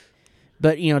 Yeah.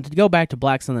 But, to go back to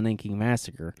Black Sun, the Nanking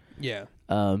Massacre. Yeah.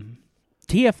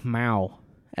 T.F. Mao,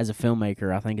 as a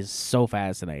filmmaker, I think is so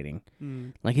fascinating.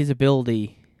 Like, his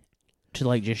ability to,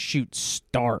 like, just shoot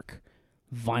stark,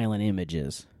 violent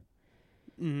images.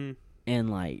 And,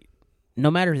 like, no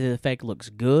matter if the effect looks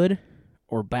good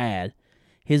or bad,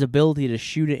 his ability to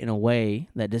shoot it in a way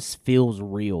that just feels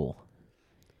real.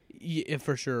 Yeah,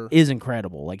 for sure. Is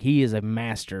incredible. Like, he is a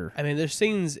master. I mean, there's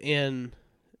scenes in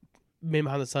Men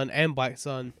Behind the Sun and Black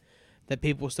Sun that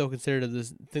people still consider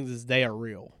things as they are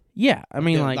real. Yeah, I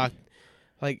mean, like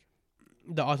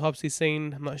the autopsy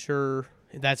scene, I'm not sure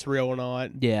if that's real or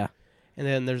not. Yeah. And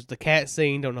then there's the cat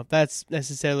scene, don't know if that's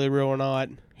necessarily real or not.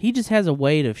 He just has a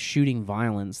way of shooting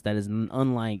violence that is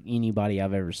unlike anybody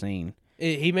I've ever seen.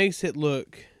 He makes it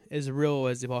look as real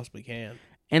as he possibly can.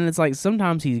 And it's like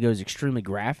sometimes he goes extremely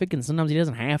graphic, and sometimes he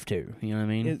doesn't have to. You know what I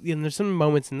mean? And there's some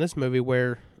moments in this movie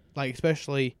where, like,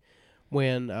 especially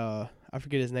when I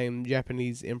forget his name,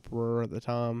 Japanese emperor at the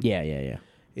time, Yeah.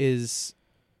 is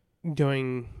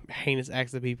doing heinous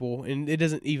acts to people, and it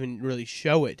doesn't even really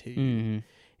show it to you. Mm-hmm.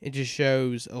 It just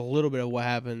shows a little bit of what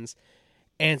happens,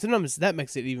 and sometimes that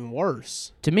makes it even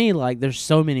worse. To me, like, there's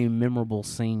so many memorable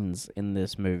scenes in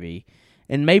this movie,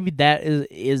 and maybe that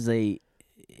is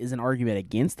an argument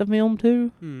against the film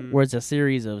too, where it's a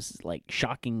series of like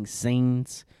shocking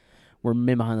scenes, where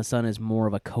Men Behind the Sun is more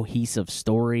of a cohesive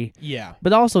story. Yeah,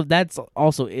 But also,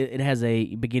 it has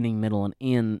a beginning, middle, and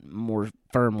end more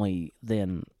firmly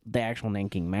than the actual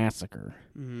Nanking Massacre.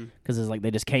 Because it's like they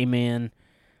just came in,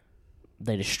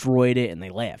 they destroyed it, and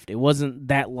they left. It wasn't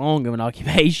that long of an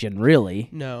occupation, really.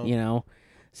 no, You know?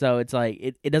 So it's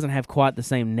like, it doesn't have quite the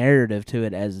same narrative to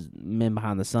it as Men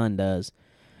Behind the Sun does.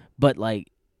 But,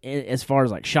 like, as far as,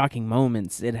 like, shocking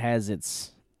moments, it has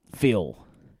its feel.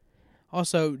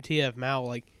 Also, T.F. Mao,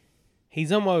 like,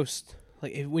 he's almost,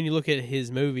 like, when you look at his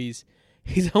movies,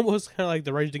 he's almost kind of like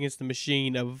the Rage Against the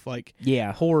Machine of, like,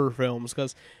 Yeah. horror films,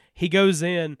 because he goes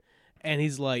in and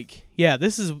he's like, yeah,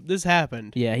 this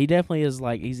happened. Yeah, he definitely is,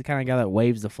 like, he's the kind of guy that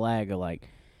waves the flag of, like,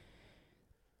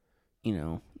 you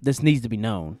know, this needs to be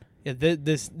known. Yeah,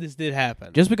 this did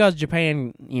happen. Just because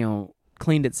Japan, you know,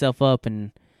 cleaned itself up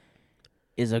and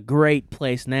is a great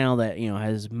place now that, you know,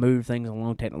 has moved things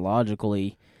along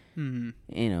technologically, you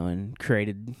know, and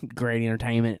created great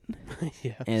entertainment.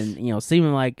 Yeah, And, you know, seems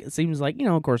like, you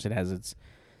know, of course it has its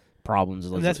problems.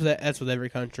 and that's with every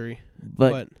country.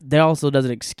 But that also doesn't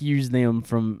excuse them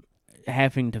from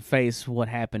having to face what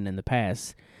happened in the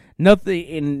past. Nothing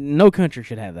in no country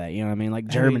should have that. You know what I mean? Like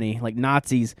Germany, like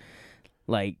Nazis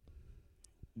and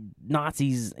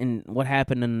what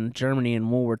happened in Germany in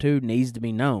World War II needs to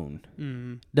be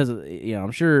known. Doesn't, you know?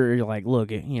 I'm sure you're like,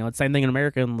 look, you know, it's the same thing in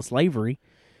America and slavery.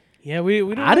 Yeah, we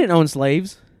don't. I didn't own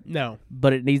slaves, No,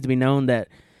 but it needs to be known that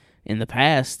in the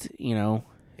past, you know,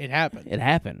 it happened. it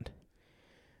happened.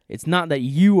 It's not that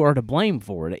you are to blame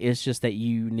for it. It's just that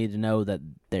you need to know that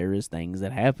there is things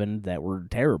that happened that were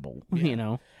terrible. Yeah. You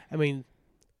know. I mean,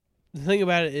 the thing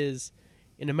about it is,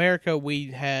 in America, we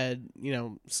had, you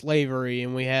know, slavery,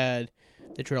 and we had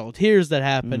the Trail of Tears that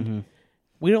happened. Mm-hmm.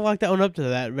 We don't like to own up to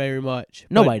that very much.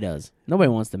 Nobody does. Nobody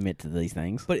wants to admit to these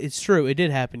things. But it's true. It did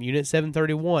happen. Unit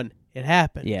 731. It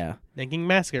happened. Yeah. Nanking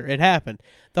Massacre. It happened.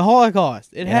 The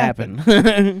Holocaust. It happened.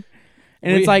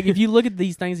 And it's like, if you look at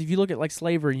these things, if you look at like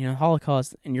slavery and, you know,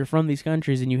 Holocaust, and you're from these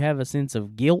countries and you have a sense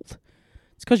of guilt,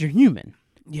 it's because you're human.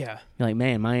 Yeah. You're like,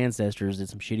 man, my ancestors did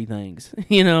some shitty things.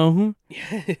 You know?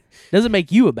 Doesn't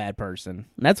make you a bad person.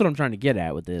 And that's what I'm trying to get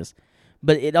at with this.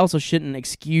 But it also shouldn't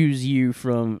excuse you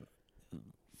from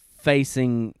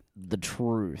facing the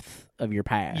truth of your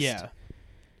past. Yeah.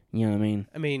 You know what I mean?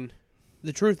 I mean,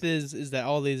 the truth is that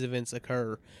all these events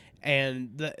occur,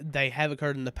 and they have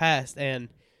occurred in the past, and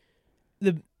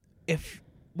if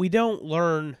we don't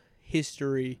learn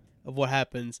history of what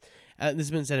happens, this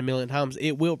has been said a million times,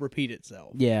 it will repeat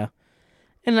itself. Yeah.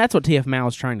 And that's what T.F. Mao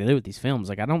is trying to do with these films.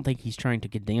 Like, I don't think he's trying to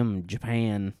condemn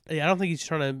Japan. Yeah, I don't think he's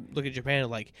trying to look at Japan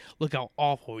and, like, look how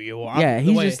awful you are. Yeah,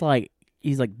 he's like,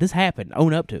 this happened.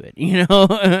 Own up to it, you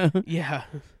know? Yeah.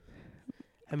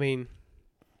 I mean,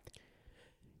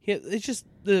 yeah, it's just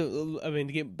to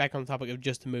get back on the topic of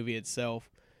just the movie itself.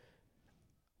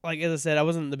 Like, as I said, I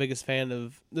wasn't the biggest fan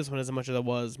of this one as much as I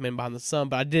was Men Behind the Sun,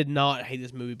 but I did not hate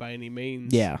this movie by any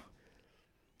means. Yeah.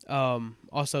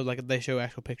 Also, like, they show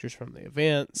actual pictures from the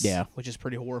events. Yeah. Which is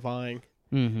pretty horrifying.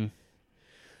 Mm-hmm.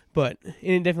 But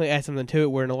it definitely adds something to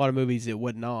it where in a lot of movies it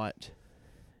would not.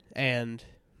 And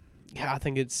yeah, I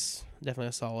think it's definitely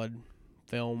a solid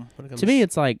film. When it comes To me,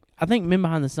 it's like, I think Men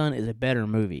Behind the Sun is a better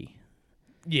movie.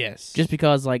 yes. Just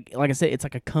because, like I said, it's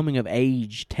like a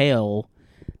coming-of-age tale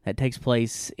that takes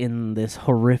place in this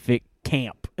horrific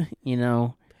camp, you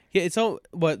know? Yeah, it's all.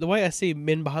 But the way I see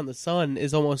Men Behind the Sun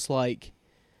is almost like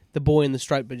the boy in the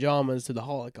striped pajamas to the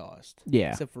Holocaust.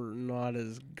 Yeah. Except for not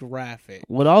as graphic.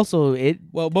 What also,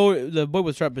 The boy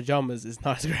with striped pajamas is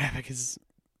not as graphic as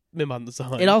Men Behind the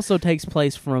Sun. it also takes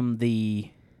place from the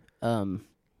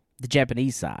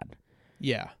Japanese side.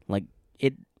 Yeah. Like,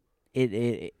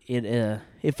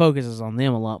 it focuses on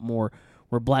them a lot more,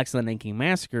 where Black Sun Nanking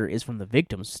Massacre is from the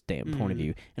victim's standpoint of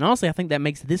view. And honestly, I think that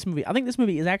makes this movie, I think this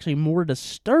movie is actually more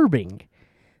disturbing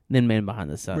than Men Behind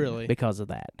the Sun. Really? Because of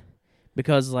that.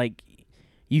 Because, like,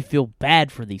 you feel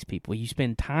bad for these people. You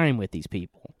spend time with these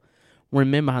people. Where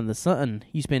in Men Behind the Sun,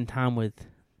 you spend time with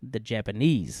the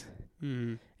Japanese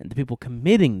and the people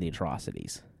committing the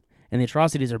atrocities. And the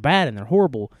atrocities are bad and they're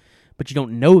horrible, but you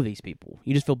don't know these people.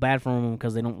 You just feel bad for them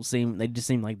because they just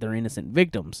seem like they're innocent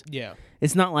victims. Yeah.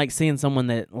 It's not like seeing someone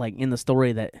that, like, in the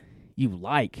story that you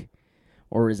like,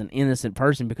 or is an innocent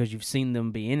person because you've seen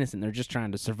them be innocent. They're just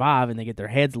trying to survive, and they get their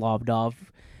heads lobbed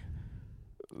off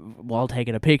while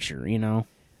taking a picture, you know?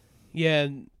 Yeah,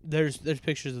 there's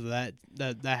pictures of that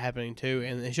happening too,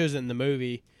 and it shows it in the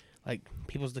movie, like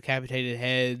people's decapitated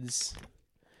heads.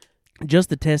 Just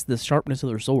to test the sharpness of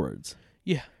their swords.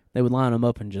 Yeah. They would line them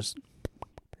up and just...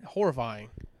 Horrifying.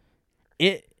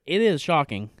 It is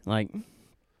shocking. Like,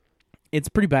 it's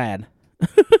pretty bad.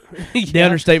 Yeah. The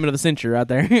understatement of the century right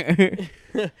there.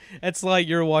 It's like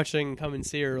you're watching Come and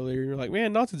See earlier. You're like,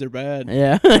 man, Nazis are bad.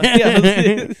 Yeah.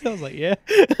 I was like, yeah.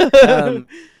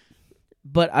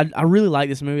 But I really like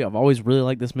this movie. I've always really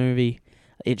liked this movie.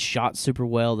 It's shot super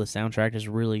well. The soundtrack is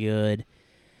really good.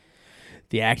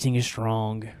 The acting is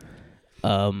strong.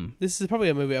 This is probably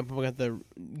a movie I'm probably going to have to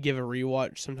give a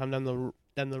rewatch sometime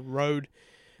down the road,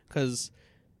 because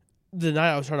the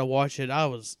night I was trying to watch it, I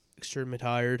was extremely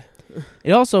tired.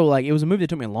 It also, like, it was a movie that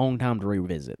took me a long time to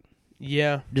revisit.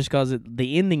 Yeah. Just because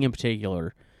the ending in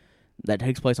particular that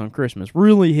takes place on Christmas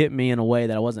really hit me in a way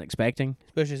that I wasn't expecting.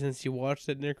 Especially since you watched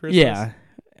it near Christmas. Yeah.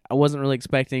 I wasn't really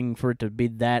expecting for it to be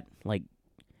that, like,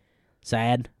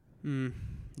 sad.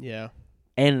 Yeah.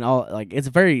 And all, like, it's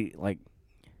very, like,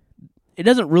 it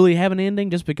doesn't really have an ending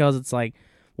just because it's like,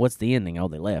 what's the ending? Oh,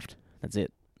 they left. That's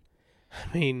it.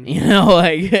 I mean, You know,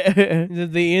 like...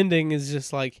 the ending is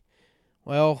just like,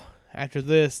 well, after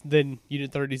this, then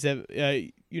Unit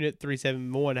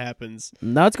 371 happens.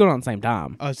 No, it's going on at the same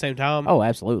time. Oh, same time? Oh,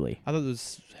 absolutely. I thought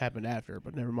this happened after,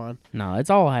 but never mind. No, it's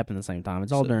all happened at the same time.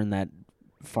 It's all So- during that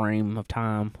frame of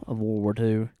time of World War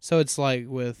II. So it's like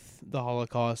with the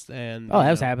Holocaust and... Oh,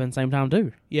 that was happening at the same time,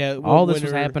 too. Yeah. All this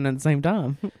was happening at the same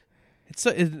time.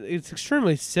 It's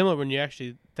extremely similar when you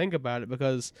actually think about it,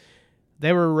 because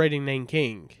they were raiding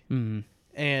Nanking,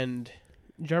 and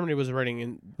Germany was raiding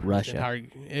in Russia.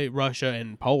 Russia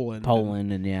and Poland.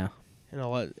 And yeah. And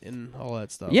all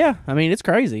that stuff. Yeah, I mean, it's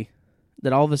crazy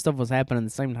that all this stuff was happening at the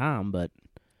same time, but...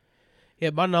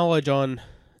 Yeah, my knowledge on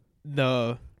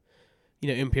the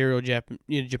Imperial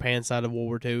Japan side of World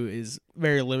War II is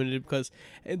very limited, because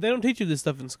they don't teach you this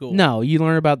stuff in school. No, you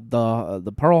learn about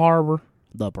the Pearl Harbor.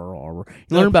 You learn about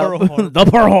Pearl Harbor. the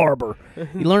Pearl Harbor.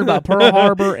 You learn about Pearl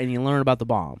Harbor, and you learn about the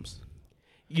bombs.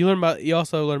 You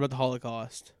also learn about the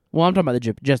Holocaust. Well, I'm talking about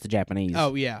just the Japanese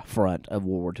Oh yeah. front of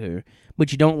World War II.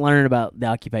 But you don't learn about the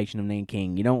occupation of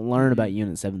Nanking. You don't learn about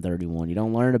Unit 731. You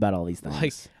don't learn about all these things.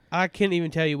 Like, I can't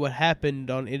even tell you what happened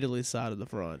on Italy's side of the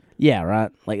front. Yeah, right?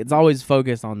 Like, it's always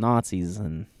focused on Nazis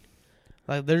and...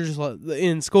 Like, they're just like,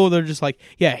 in school, they're just like,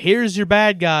 yeah, here's your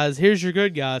bad guys, here's your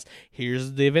good guys,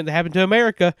 here's the event that happened to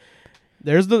America,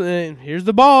 here's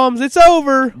the bombs, it's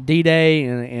over. D-Day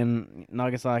and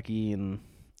Nagasaki and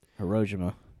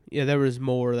Hiroshima. Yeah, there was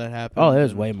more that happened. Oh, there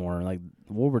was way more. Like,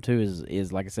 World War II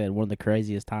is, like I said, one of the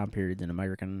craziest time periods in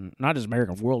American, not just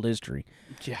American, world history.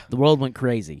 Yeah. The world went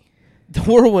crazy. The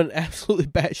world went absolutely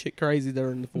batshit crazy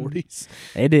there in the 40s.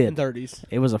 It did. And 30s.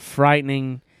 It was a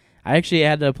frightening... I actually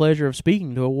had the pleasure of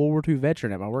speaking to a World War II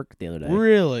veteran at my work the other day.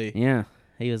 Really? Yeah.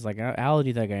 He was like, how old do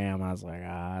you think I am? I was like,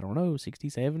 I don't know, 60,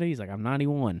 70? He's like, I'm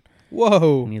 91.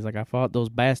 Whoa. And he's like, I fought those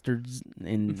bastards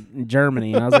in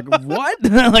Germany. And I was like, what?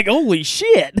 Like, holy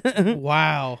shit.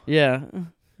 Wow. Yeah.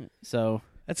 So...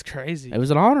 That's crazy. It was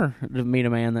an honor to meet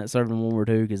a man that served in World War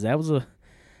II, because that was a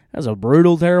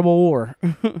brutal, terrible war.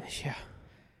 Yeah.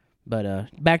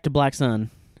 But back to Black Sun.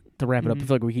 To wrap it up, I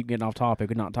feel like we keep getting off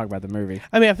topic and not talk about the movie.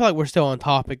 I mean, I feel like we're still on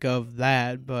topic of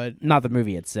that, but... Not the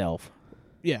movie itself.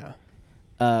 Yeah.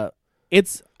 I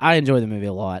enjoy the movie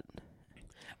a lot.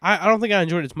 I don't think I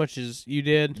enjoyed it as much as you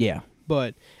did. Yeah.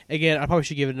 But, again, I probably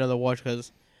should give it another watch,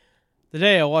 because the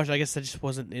day I watched it, I guess I just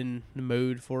wasn't in the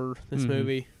mood for this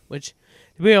movie. Which,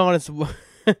 to be honest,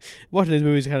 watching these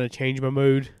movies kind of changed my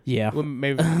mood. Yeah.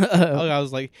 Maybe I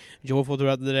was, like, joyful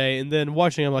throughout the day, and then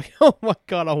watching it, I'm like, oh my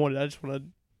god, I just want to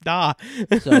die.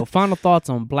 So, final thoughts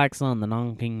on Black Sun, the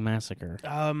Nanking Massacre.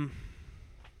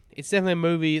 It's definitely a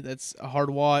movie that's a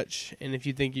hard watch, and if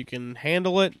you think you can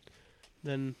handle it,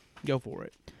 then go for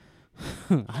it.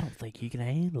 I don't think you can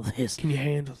handle this. Can you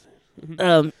handle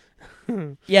it?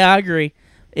 Yeah, I agree.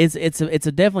 It's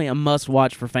definitely a must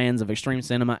watch for fans of extreme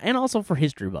cinema and also for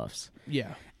history buffs.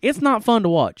 Yeah. It's not fun to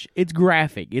watch. It's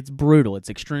graphic. It's brutal. It's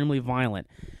extremely violent.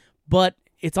 But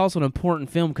it's also an important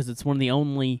film because it's one of the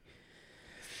only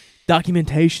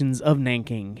documentations of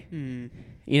Nanking.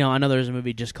 You know, I know there's a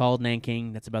movie just called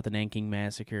Nanking that's about the Nanking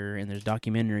Massacre, and there's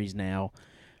documentaries now.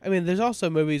 I mean, there's also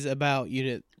movies about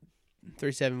Unit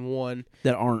 371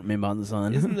 that aren't Men Behind the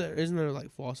Sun. Isn't there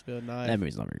like Philosophy of the Night? That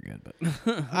movie's not very good, but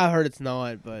I heard it's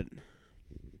not, but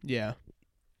yeah.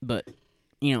 But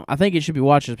you know, I think it should be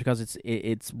watched just because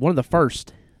it's one of the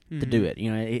first to do it.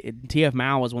 You know, T.F.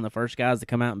 Mao was one of the first guys to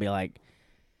come out and be like,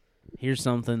 here's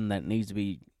something that needs to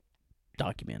be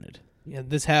documented. Yeah,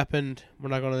 this happened. We're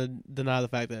not going to deny the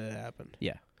fact that it happened.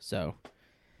 Yeah, so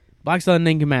Black Sun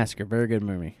Ninja Massacre, very good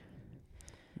movie.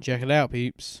 Check it out,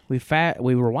 peeps. We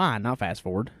rewind, not fast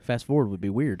forward. Fast forward would be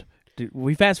weird.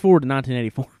 We fast forward to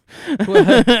 1984. We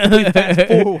fast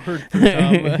forward through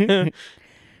time.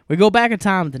 We go back in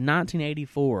time to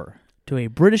 1984 to a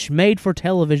British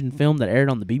made-for-television film that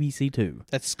aired on the BBC Two.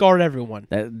 That scarred everyone.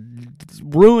 That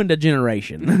ruined a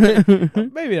generation.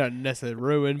 Maybe not necessarily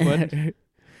ruined, but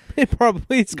it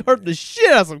probably scarred the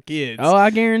shit out of some kids. Oh,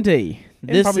 I guarantee. And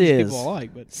This probably just is people I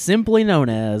like, but simply known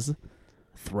as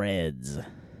Threads.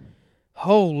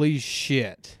 holy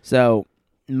shit. So,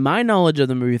 my knowledge of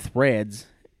the movie Threads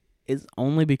is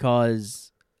only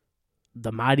because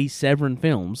the mighty Severin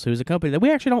Films, who's a company that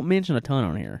we actually don't mention a ton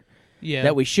on here, Yeah.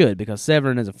 that we should, because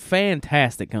Severin is a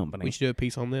fantastic company. We should do a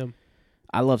piece on them.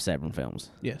 I love Severin Films.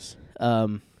 Yes.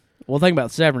 Well, the thing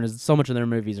about Severin is so much of their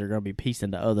movies are going to be pieced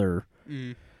into other,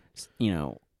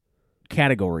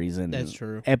 categories and That's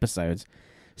true. episodes.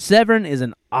 Severin is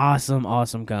an awesome,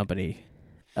 awesome company.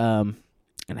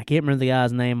 And I can't remember the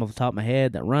guy's name off the top of my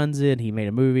head that runs it. He made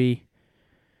a movie.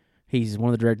 He's one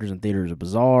of the directors in theaters of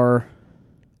Bizarre.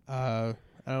 I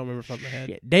don't remember off the top of my head.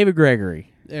 Yeah, David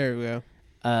Gregory. There we go.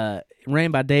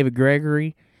 Ran by David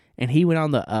Gregory, and he went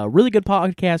on the really good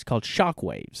podcast called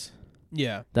Shockwaves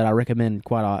Yeah. that I recommend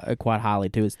quite highly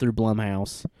too. It's through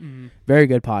Blumhouse. Mm-hmm. Very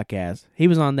good podcast. He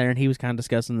was on there, and he was kind of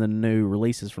discussing the new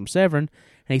releases from Severin,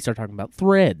 and he started talking about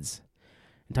Threads.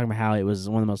 And talking about how it was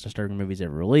one of the most disturbing movies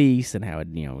ever released, and how it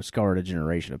scarred a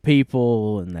generation of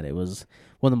people, and that it was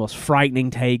one of the most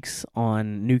frightening takes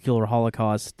on nuclear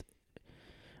holocaust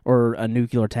or a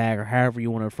nuclear attack, or however you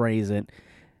want to phrase it.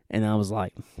 And I was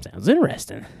like, sounds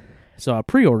interesting. So I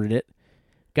pre-ordered it,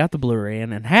 got the Blu-ray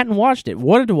in, and hadn't watched it.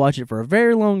 Wanted to watch it for a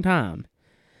very long time,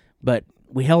 but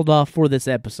we held off for this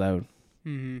episode.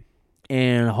 Mm-hmm.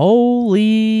 And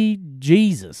holy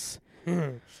Jesus.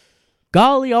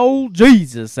 Golly old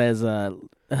Jesus, as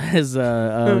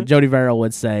Jody Verrill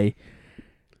would say,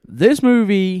 this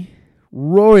movie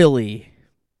royally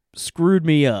screwed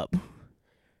me up.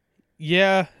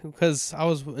 Yeah, because I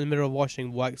was in the middle of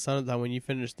watching Black Sun at the time when you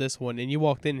finished this one, and you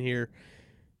walked in here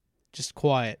just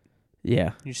quiet.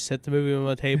 Yeah. You just set the movie on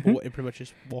the table and pretty much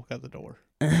just walk out the door.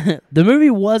 The movie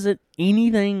wasn't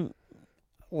anything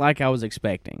like I was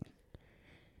expecting.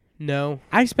 No.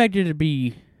 I expected it to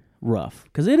be rough,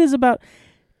 because it is about,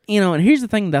 and here's the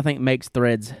thing that I think makes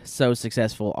Threads so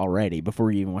successful already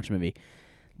before you even watch the movie.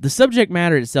 The subject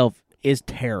matter itself is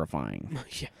terrifying.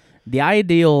 Yeah. The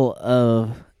ideal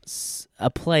of a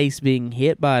place being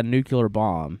hit by a nuclear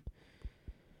bomb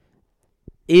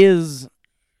is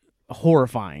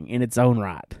horrifying in its own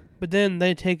right. But then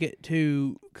they take it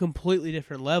to completely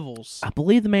different levels. I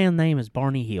believe the man's name is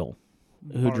Barney Hill,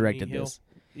 who Barney directed Hill. this.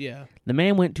 Yeah. The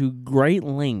man went to great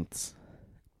lengths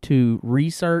to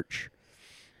research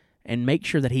and make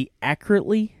sure that he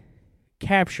accurately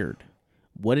captured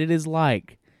what it is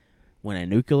like when a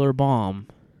nuclear bomb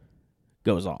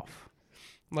goes off.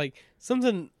 Like,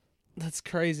 something that's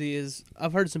crazy is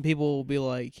I've heard some people be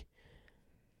like,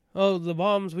 oh, the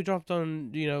bombs we dropped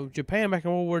on, Japan back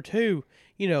in World War II,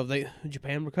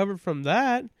 Japan recovered from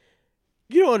that.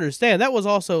 You don't understand. That was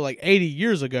also like 80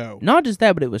 years ago. Not just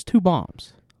that, but it was 2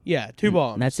 bombs. Yeah, 2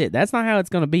 bombs. And that's it. That's not how it's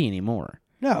going to be anymore.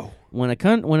 No. When a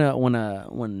country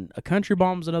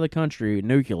bombs another country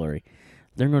nuclearly,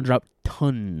 they're going to drop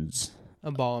tons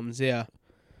of bombs. Yeah,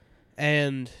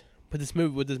 but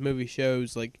what this movie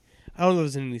shows, like, I don't know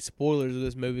if there's any spoilers of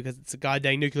this movie because it's a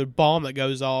goddamn nuclear bomb that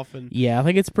goes off, and yeah, I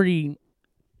think it's pretty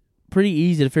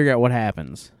easy to figure out what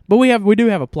happens. But we do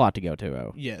have a plot to go to.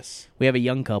 Oh, yes, we have a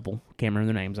young couple. Can't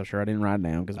remember their names. I'm sure I didn't write it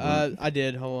down because I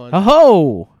did. Hold on.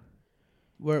 Oh,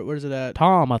 where's it at?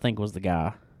 Tom, I think, was the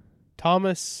guy.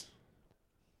 Thomas.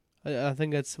 I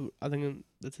think that's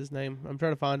his name. I'm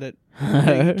trying to find it.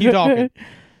 Keep talking.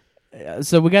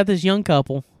 So we got this young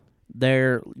couple.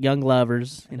 They're young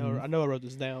lovers. I know I wrote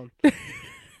this down.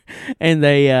 And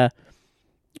they're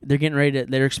getting ready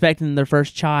they're expecting their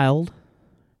first child.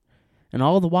 And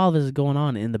all the while this is going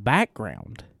on in the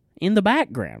background.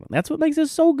 That's what makes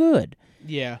this so good.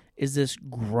 Yeah. Is this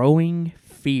growing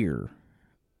fear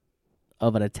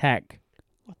of an attack.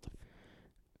 What the?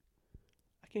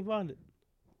 I can't find it.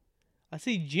 I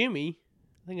see Jimmy.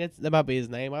 I think that might be his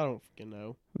name. I don't fucking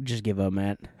know. Just give up,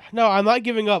 Matt. No, I'm not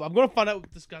giving up. I'm going to find out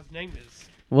what this guy's name is.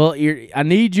 Well, I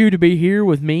need you to be here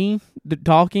with me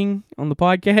talking on the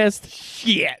podcast.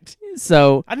 Shit.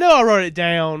 So I know I wrote it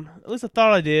down. At least I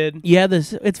thought I did. yeah,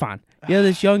 it's fine. Yeah,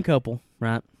 this young couple,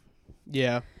 right?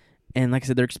 Yeah. And like I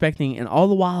said, they're expecting, and all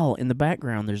the while in the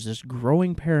background, there's this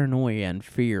growing paranoia and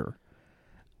fear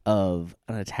of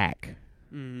an attack.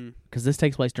 Because this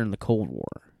takes place during the Cold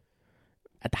War,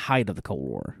 at the height of the Cold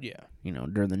War. Yeah.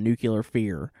 During the nuclear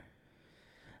fear.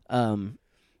 Would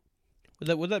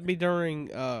that be during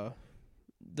the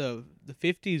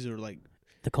 50s or like?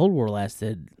 The Cold War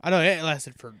lasted. I know it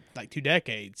lasted for like 2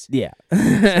 decades. Yeah.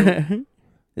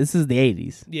 This is the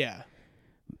 80s. Yeah.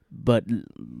 But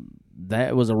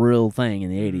that was a real thing in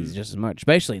the 80s just as much,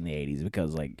 especially in the 80s,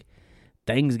 because like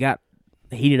things got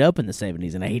heated up in the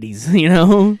 70s and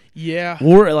 80s, Yeah.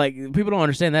 War, like, people don't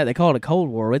understand that. They call it a Cold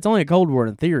War. It's only a Cold War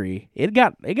in theory. It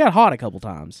got hot a couple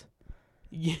times.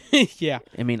 Yeah.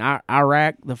 I mean,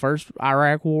 Iraq, the first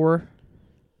Iraq War.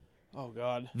 Oh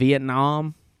God.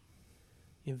 Vietnam.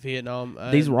 In Vietnam.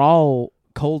 These were all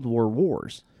Cold War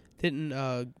wars. Didn't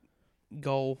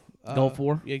Gulf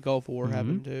War? Yeah, Gulf War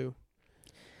happened too.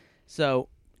 So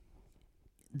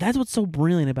that's what's so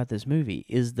brilliant about this movie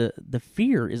is the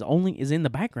fear is in the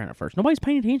background at first. Nobody's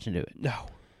paying attention to it. No.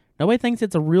 Nobody thinks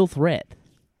it's a real threat.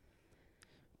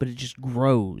 But it just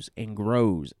grows and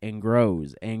grows and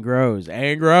grows and grows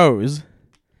and grows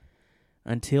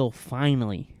until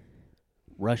finally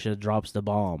Russia drops the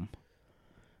bomb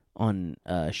on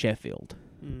Sheffield.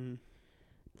 And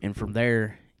from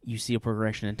there, you see a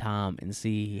progression in time and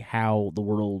see how the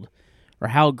world, or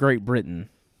how Great Britain,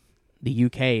 the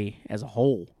UK as a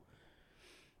whole,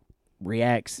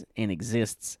 reacts and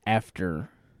exists after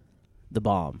the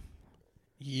bomb.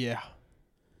 Yeah.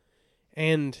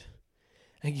 And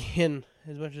again,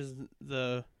 as much as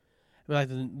the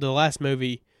last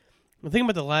movie, the thing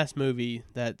about the last movie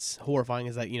that's horrifying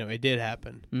is that, it did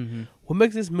happen. Mm-hmm. What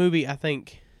makes this movie, I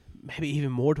think, maybe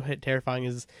even more terrifying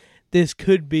is this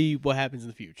could be what happens in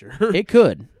the future. It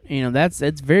could.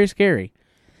 It's very scary.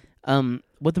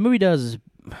 What the movie does is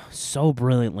so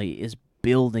brilliantly is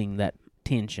building that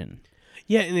tension.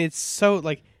 Yeah, and it's so,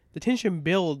 like, the tension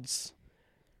builds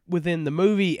within the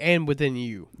movie and within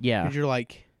you. Yeah. Because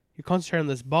you're concentrating on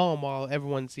this bomb while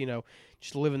everyone's,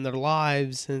 just living their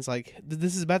lives. And it's like,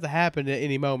 this is about to happen at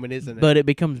any moment, isn't it? But it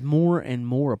becomes more and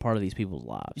more a part of these people's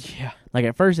lives. Yeah. Like,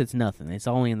 at first, it's nothing. It's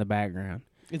only in the background.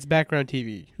 It's background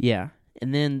TV. Yeah.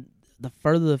 And then the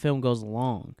further the film goes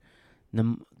along,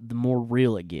 the more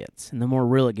real it gets. And the more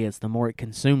real it gets, the more it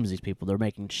consumes these people. They're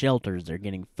making shelters. They're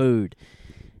getting food.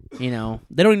 They don't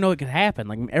even know it could happen.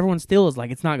 Like, everyone still is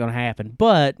like, it's not going to happen.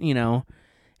 But, and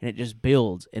it just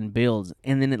builds and builds.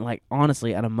 And then it, like,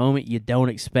 honestly, at a moment you don't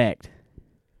expect,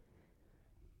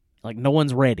 like, no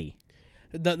one's ready.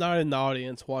 Not in the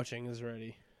audience watching is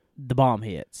ready. The bomb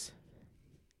hits.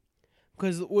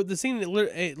 Because what the scene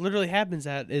it literally happens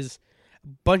at is a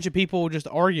bunch of people just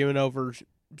arguing over,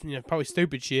 probably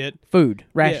stupid shit. Food,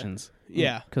 rations.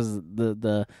 Yeah. Because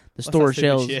the store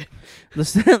shelves, shit.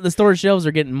 the store shelves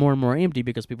are getting more and more empty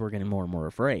because people are getting more and more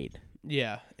afraid.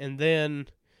 Yeah, and then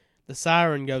the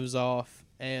siren goes off,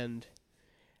 and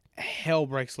hell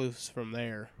breaks loose from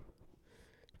there.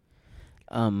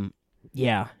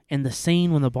 Yeah, and the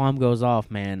scene when the bomb goes off,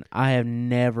 man, I have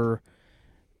never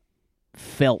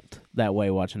felt that way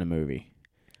watching a movie.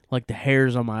 Like, the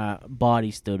hairs on my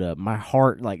body stood up. My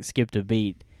heart, like, skipped a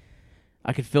beat.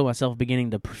 I could feel myself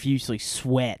beginning to profusely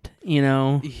sweat,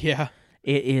 Yeah.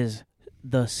 It is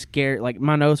the scare. Like,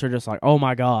 my notes are just like, oh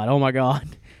my God, oh my God.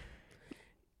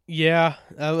 Yeah,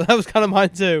 that was kind of mine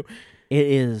too. It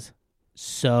is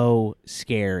so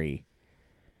scary.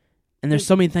 And there's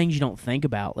so many things you don't think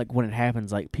about, like, when it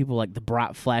happens. Like, people, like, the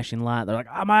bright flashing light, they're like,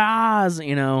 oh, my eyes,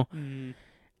 And,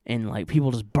 like,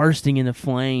 people just bursting into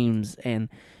flames and,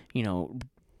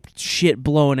 shit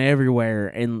blowing everywhere.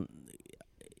 And,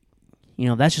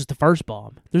 that's just the first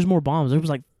bomb. There's more bombs. There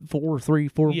was, like, four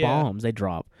bombs they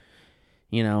drop,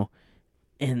 And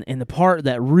the part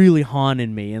that really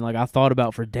haunted me and, like, I thought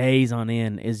about for days on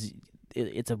end is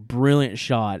it's a brilliant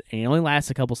shot, and it only lasts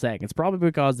a couple seconds, probably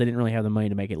because they didn't really have the money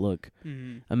to make it look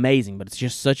amazing, but it's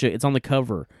just it's on the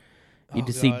cover. You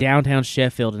just see downtown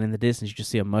Sheffield, and in the distance you just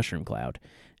see a mushroom cloud.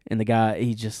 And the guy,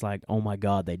 he's just like, oh my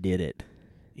God, they did it.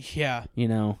 Yeah.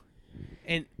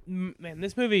 And, man,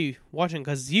 this movie, watching,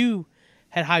 because you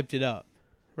had hyped it up,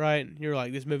 right? You were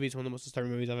like, this movie is one of the most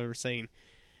disturbing movies I've ever seen.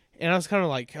 And I was kind of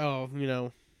like,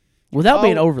 without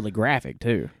being overly graphic,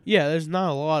 too. Yeah, there's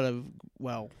not a lot of,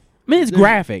 I mean, it's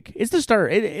graphic. It's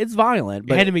disturbing. It's violent.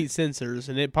 But it had to meet censors,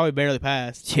 and it probably barely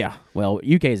passed. Yeah. Well,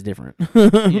 UK is different.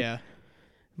 Yeah.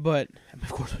 But, of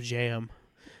course, with Jam.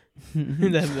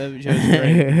 that show's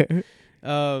great.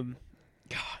 God.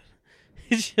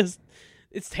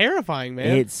 It's terrifying,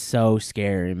 man. It's so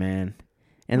scary, man.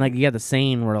 And, like, you got the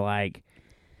scene where, like,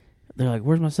 they're like,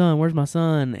 "Where's my son? Where's my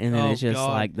son?" And then Oh, it's just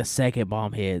God. like the second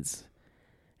bomb hits,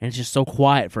 and it's just so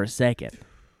quiet for a second,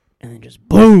 and then just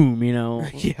boom,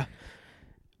 Yeah.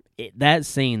 That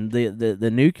scene, the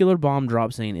nuclear bomb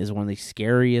drop scene, is one of the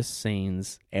scariest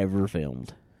scenes ever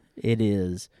filmed. It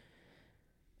is,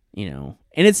 and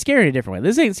it's scary in a different way.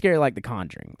 This ain't scary like The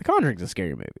Conjuring. The Conjuring's a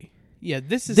scary movie. Yeah,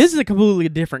 this This is a completely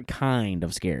different kind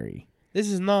of scary.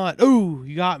 is not, "Ooh,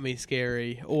 you got me,"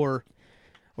 scary, or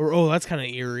 "Oh, that's kind of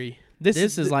eerie." This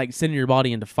is like sending your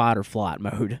body into fight or flight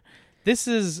mode. This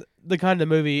is the kind of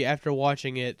movie, after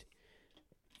watching it,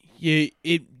 it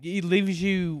leaves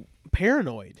you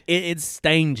paranoid. It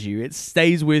stains you. It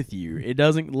stays with you. It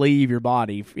doesn't leave your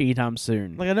body anytime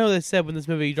soon. Like, I know they said when this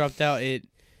movie dropped out, it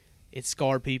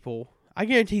scarred people. I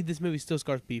guarantee this movie still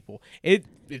scars people. It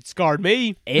scarred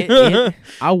me.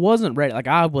 I wasn't ready. Like,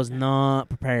 I was not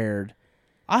prepared.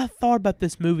 I thought about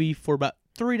this movie for about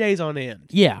 3 days on end.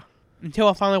 Yeah. Until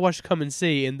I finally watched Come and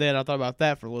See, and then I thought about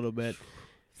that for a little bit.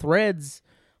 Threads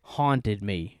haunted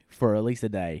me for at least a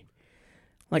day.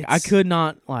 Like, I It's- could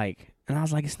not, and I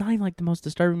was like, it's not even, the most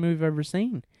disturbing movie I've ever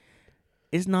seen.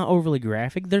 It's not overly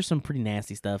graphic. There's some pretty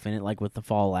nasty stuff in it, like with the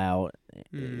fallout,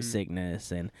 sickness,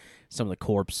 and some of the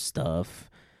corpse stuff.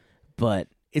 But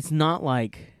it's not,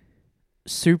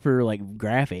 super,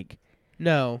 graphic.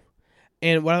 No.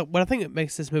 And what I think that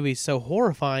makes this movie so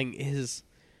horrifying is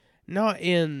not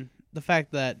in the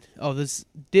fact that, oh, this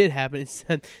did happen. It's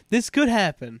that this could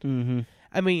happen. Mm-hmm.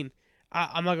 I mean,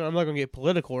 I'm not gonna get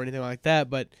political or anything like that,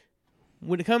 but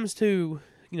when it comes to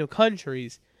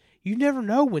countries, you never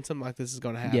know when something like this is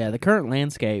gonna happen. Yeah, the current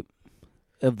landscape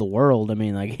of the world, I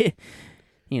mean,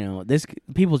 this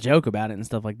people joke about it and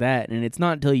stuff like that, and it's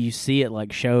not until you see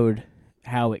it, showed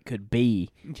how it could be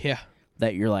Yeah.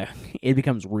 that you're like, it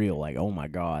becomes real, oh my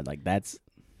God, that's...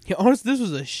 Yeah, honestly, this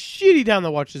was a shitty time to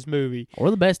watch this movie.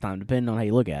 Or the best time, depending on how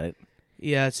you look at it.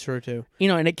 Yeah, that's true, too.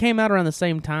 And it came out around the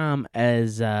same time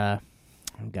as, God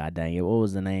dang it, what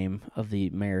was the name of the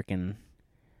American...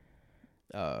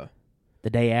 The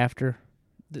Day After?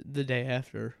 The day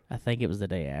after. I think it was The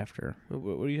Day After.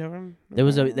 What are you talking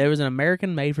about? There was an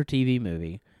American made-for-TV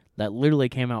movie that literally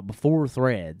came out before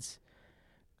Threads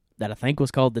that I think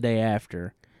was called The Day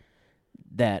After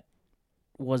that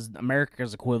was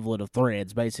America's equivalent of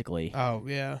Threads, basically. Oh,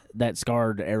 yeah. That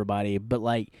scarred everybody. But,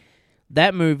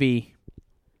 that movie,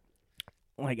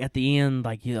 at the end,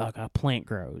 a plant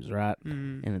grows, right?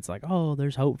 Mm. And it's like, oh,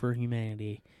 there's hope for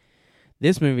humanity.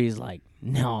 This movie is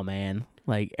no, man.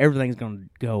 Everything's going to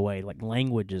go away.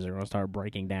 Languages are going to start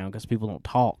breaking down because people don't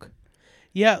talk.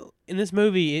 Yeah, in this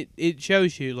movie, it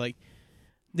shows you,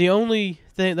 the only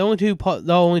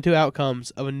two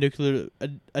outcomes of a nuclear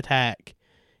attack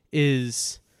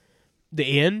is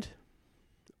the end,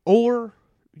 or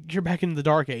you're back in the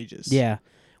Dark Ages. Yeah.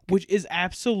 Which is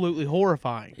absolutely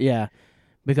horrifying. Yeah.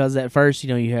 Because at first,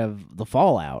 you have the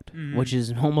fallout, Mhm. which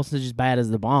is almost as bad as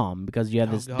the bomb because you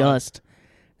have this God. dust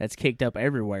that's kicked up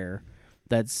everywhere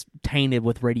that's tainted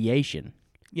with radiation.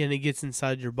 Yeah, and it gets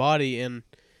inside your body and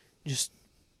just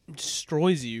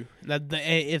destroys you.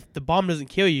 If the bomb doesn't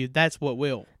kill you, that's what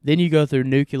will. Then you go through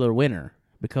nuclear winter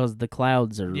because the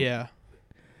clouds are Yeah.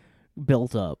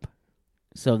 built up.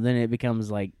 So then it becomes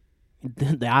the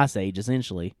Ice Age,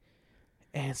 essentially.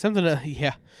 And something,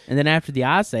 yeah. And then after the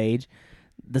Ice Age,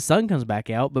 the sun comes back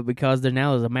out, but because there's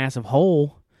a massive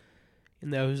hole, In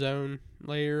the ozone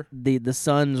layer. the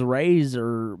sun's rays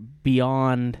are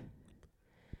beyond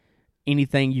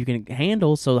anything you can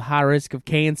handle, so the high risk of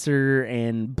cancer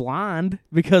and blind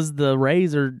because the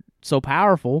rays are so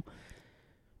powerful.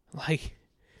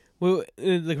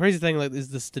 The crazy thing is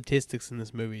the statistics in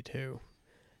this movie too.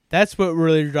 That's what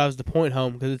really drives the point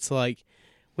home, because it's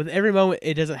with every moment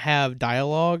it doesn't have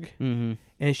dialogue, Mm-hmm.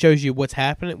 and it shows you what's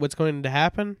going to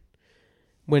happen.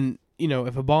 When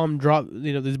if a bomb drop,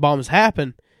 these bombs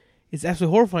happen, it's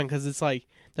absolutely horrifying because it's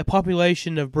the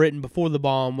population of Britain before the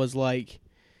bomb was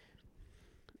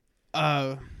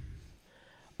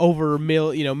over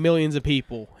millions of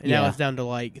people, and now Yeah. it's down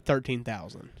to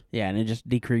 13,000. Yeah, and it just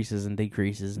decreases and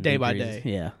decreases and Day by decreases.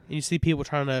 day. Yeah. And you see people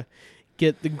trying to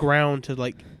get the ground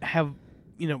to have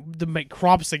to make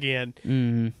crops again,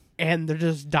 Mm-hmm. and they're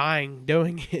just dying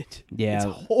doing it. Yeah.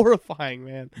 It's horrifying,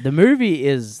 man. The movie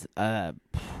is,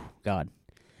 God,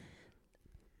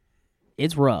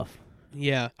 it's rough.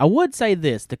 Yeah. I would say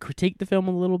this to critique the film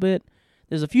a little bit.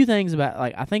 There's a few things about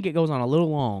I think it goes on a little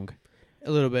long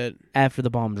A little bit. after the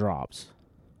bomb drops,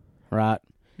 right?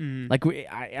 Mm.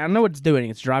 I know what it's doing.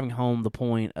 It's driving home the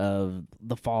point of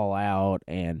the fallout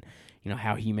and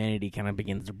how humanity kind of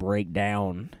begins to break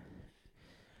down.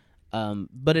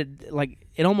 But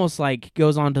it almost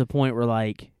goes on to the point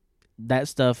where that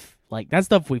stuff like that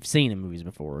stuff we've seen in movies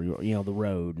before. You know, The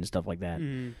Road and stuff like that.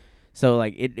 Mm. So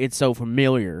like it's so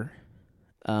familiar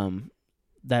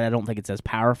that I don't think it's as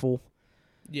powerful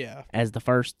Yeah. as the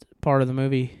first part of the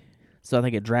movie. So I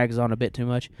think it drags on a bit too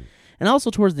much. And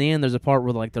also towards the end, there's a part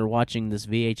where like they're watching this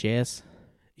VHS,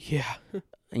 Yeah.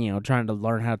 you know, trying to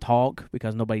learn how to talk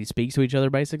because nobody speaks to each other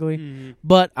basically. Mm.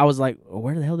 But I was like, well,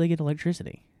 where the hell did they get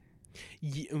electricity?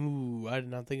 Ooh, I did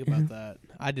not think about that.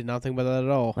 I did not think about that at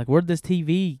all. Like, where did this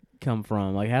TV come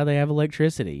from? Like, how do they have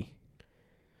electricity?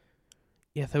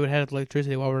 Yeah, if they would have had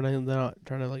electricity, why were they not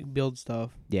trying to like build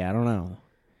stuff? Yeah, I don't know.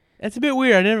 That's a bit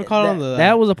weird. I never caught on to that.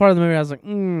 That was a part of the movie I was like, I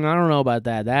don't know about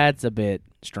that. That's a bit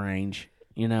strange,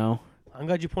 you know? I'm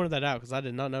glad you pointed that out because I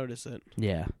did not notice it.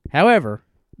 Yeah. However,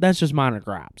 that's just minor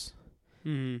gripes.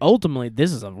 Mm. Ultimately,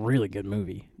 this is a really good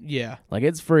movie. Yeah. Like,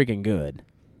 it's freaking good.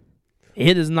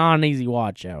 It is not an easy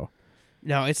watch, yo.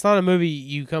 No, it's not a movie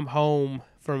you come home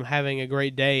from having a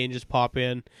great day and just pop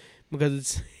in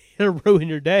because it'll ruin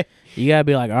your day. You gotta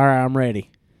be like, all right, I'm ready.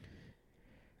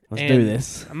 Let's do And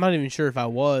this. I'm not even sure if I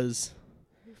was.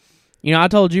 You know, I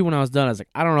told you when I was done, I was like,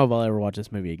 I don't know if I'll ever watch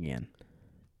this movie again.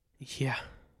 Yeah.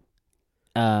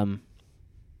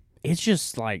 It's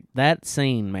just like that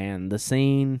scene, man. The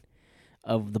scene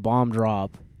of the bomb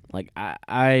drop. Like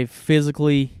I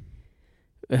physically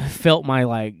felt my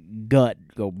like gut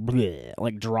go bleh,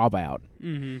 like drop out,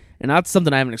 Mm-hmm. and that's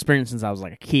something I haven't experienced since I was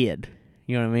like a kid.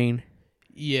 You know what I mean?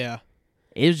 Yeah.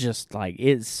 It's just like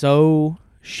it's so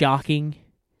shocking.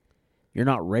 You're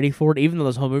not ready for it, even though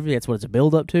this whole movie that's what it's a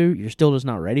build up to. You're still just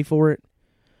not ready for it.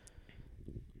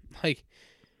 Like,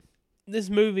 this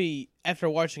movie, after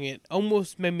watching it,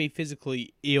 almost made me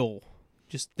physically ill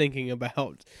just thinking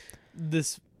about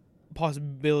this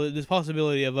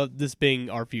possibility of this being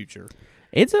our future.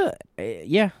 It's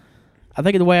yeah. I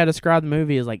think the way I describe the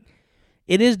movie is like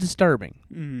it is disturbing.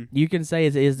 Mm-hmm. You can say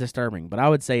it is disturbing, but I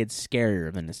would say it's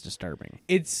scarier than it's disturbing.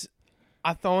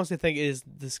 I honestly think it is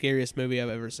the scariest movie I've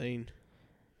ever seen.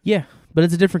 Yeah, but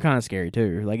it's a different kind of scary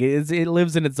too. Like it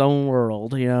lives in its own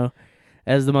world, you know,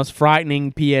 as the most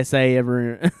frightening PSA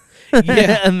ever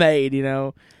made. You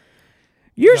know,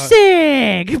 you're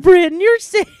sick, Britain. You're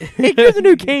sick. You're the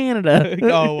new Canada.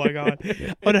 Oh my god!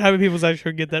 I wonder how many people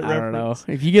actually get that I reference. don't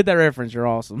know. If you get that reference, you're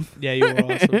awesome. Yeah, you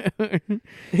were awesome.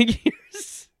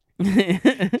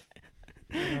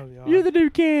 Oh, God. You're the new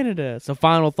Canada. So,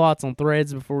 final thoughts on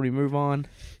Threads before we move on.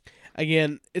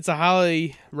 Again, it's a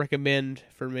highly recommend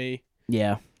for me.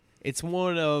 Yeah, It's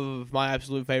one of my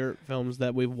absolute favorite films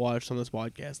that we've watched on this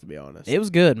podcast, to be honest. it was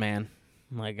good, man.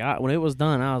 Like when it was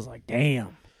done, I was like,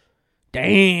 damn,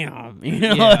 you know,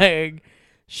 Yeah. like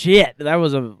shit, that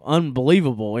was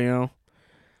unbelievable, you know.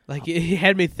 Like, it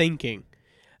had me thinking.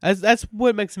 That's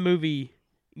what makes a movie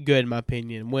good, in my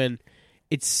opinion, when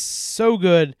it's so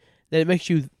good that it makes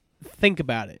you think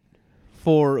about it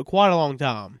for quite a long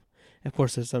time. Of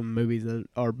course, there's some movies that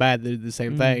are bad that do the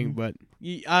same thing, but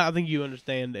I think you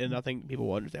understand, and I think people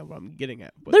will understand what I'm getting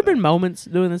at. There have been moments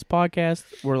doing this podcast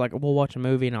where like we'll watch a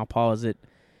movie and I'll pause it,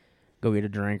 go get a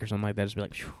drink or something like that, just be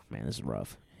like, "Phew, man, this is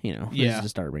rough, you know, this Yeah. is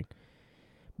disturbing.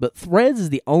 But Threads is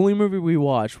the only movie we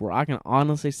watched where I can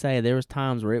honestly say there was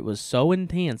times where it was so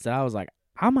intense that I was like,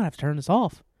 I might have to turn this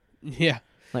off. Yeah.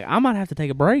 Like, I might have to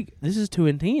take a break. This is too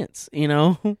intense, you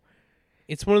know?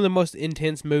 It's one of the most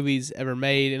intense movies ever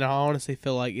made, and I honestly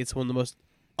feel like it's one of the most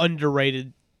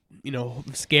underrated,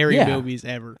 scary movies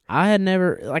ever. I had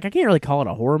never, like, I can't really call it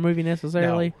a horror movie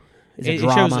necessarily. No. It's a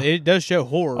drama. It does show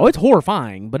horror. Oh, it's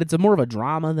horrifying, but it's more of a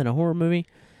drama than a horror movie.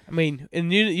 I mean,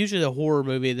 and usually a horror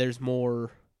movie, there's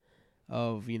more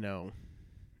of, I feel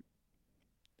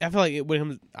like it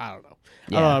becomes, I don't know.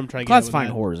 I don't know what I'm trying to get at with Classifying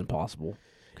that. horror is impossible.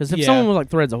 Because if Yeah. someone was like,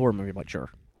 Threads a horror movie, I'm like, sure.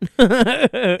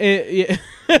 Yeah.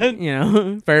 You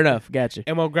know, fair enough. Gotcha.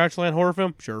 Am I Grouchland horror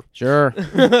film? Sure. Sure.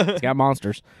 It's got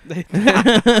monsters.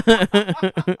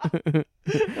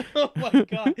 Oh my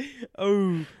god.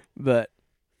 Oh. But,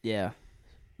 yeah.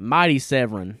 Mighty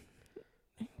Severin.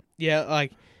 Yeah,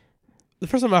 like, the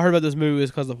first time I heard about this movie was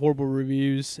because of horrible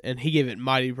reviews, and he gave it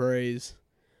mighty praise.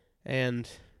 And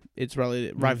it's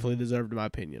rightfully deserved, in my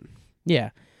opinion. Yeah.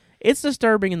 It's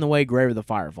disturbing in the way Grave of the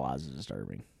Fireflies is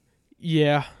disturbing.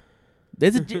 Yeah.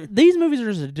 These movies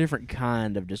are just a different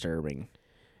kind of disturbing.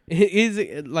 Is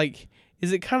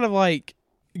it kind of like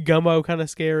Gummo kind of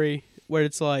scary, where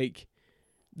it's like,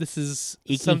 this is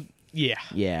Icky? Yeah.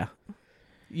 Yeah.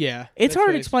 Yeah. It's Best hard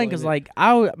way to explain because,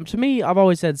 it. to me, I've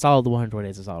always said Solid the 120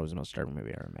 Days of Solid was the most disturbing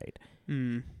movie ever made.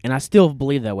 Mm. And I still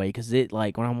believe that way because it,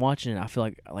 like, when I'm watching it, I feel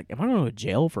like, am I going to go to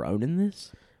jail for owning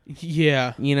this?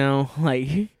 Yeah. You know,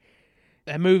 like,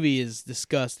 that movie is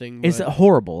disgusting. It's but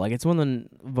horrible. Like, it's one of the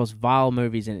most vile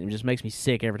movies, and it just makes me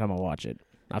sick every time I watch it.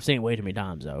 I've seen it way too many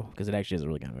times, though, because it actually is a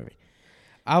really good movie.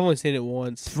 I've only seen it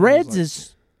once. Threads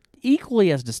is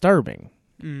equally as disturbing,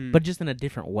 Mm. but just in a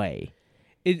different way.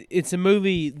 It's a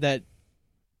movie that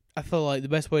I feel like the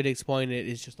best way to explain it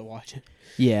is just to watch it.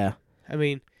 Yeah. I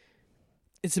mean,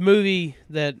 it's a movie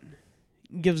that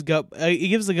gives it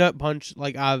gives the gut punch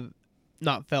like I've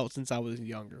not felt since I was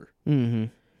younger. Mm-hmm.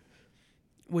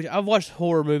 Which I've watched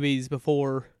horror movies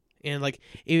before, and like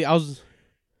I was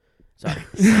Sorry.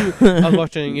 I was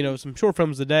watching some short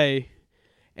films a day,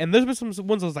 and there's been some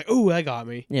ones I was like, "Ooh, that got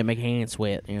me." Yeah, make hands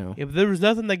sweat, you know. Yeah, but there was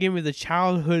nothing that gave me the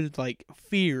childhood like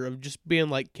fear of just being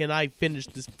like, "Can I finish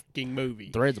this fucking movie?"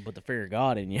 Threads will put the fear of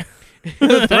God in you.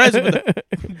 Threads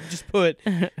just put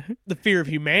the fear of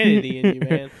humanity in you,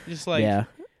 man. Just like, yeah.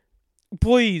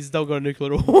 please don't go to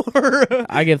nuclear war.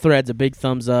 I give Threads a big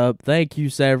thumbs up. Thank you,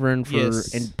 Severin, for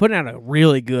Yes. and putting out a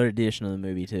really good edition of the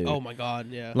movie too. Oh my god,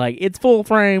 yeah. Like, it's full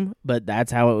frame, but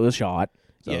that's how it was shot.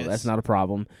 So Yes. that's not a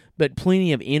problem. But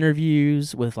plenty of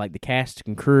interviews with like the cast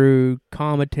and crew,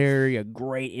 commentary, a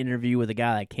great interview with a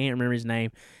guy I can't remember his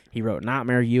name. He wrote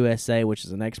Nightmare USA, which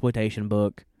is an exploitation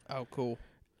book. Oh, cool.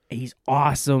 He's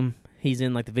awesome. He's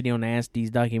in like the Video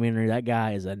Nasties documentary. That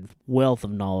guy is a wealth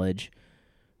of knowledge.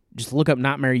 Just look up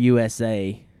Nightmare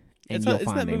USA and you'll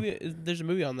find him. There's a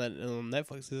movie on that on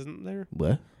Netflix, isn't there?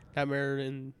 What? Nightmare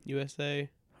in USA.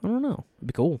 I don't know. It'd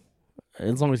be cool.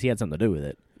 As long as he had something to do with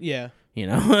it. Yeah. You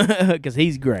know? Because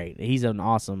he's great. He's an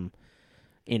awesome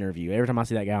interview. Every time I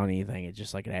see that guy on anything, it's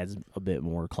just like it adds a bit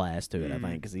more class to it, I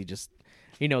think. Because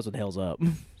he knows what the hell's up.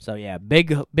 So, yeah,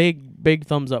 big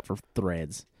thumbs up for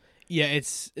Threads. Yeah,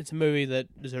 it's a movie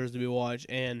that deserves to be watched,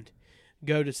 and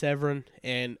go to Severin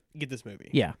and get this movie.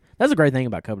 Yeah. That's a great thing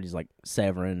about companies like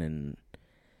Severin and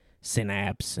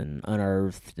Synapse and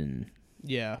Unearthed and...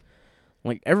 Yeah.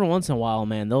 Like, every once in a while,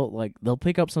 man, they'll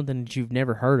pick up something that you've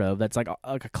never heard of that's like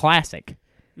a classic.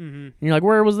 Mm-hmm. And you're like,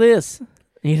 where was this?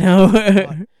 You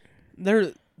know?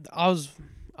 I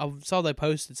saw they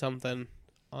posted something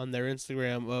on their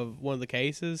Instagram of one of the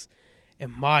cases,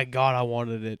 and my God, I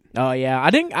wanted it. Oh, yeah.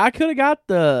 I could have got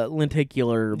the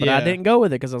lenticular, but I Yeah. didn't go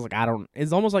with it because I was like,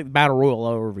 it's almost like Battle Royale all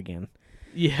over again.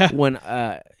 Yeah. When,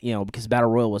 because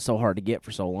Battle Royale was so hard to get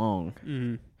for so long.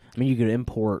 Mm-hmm. I mean, you could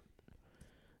import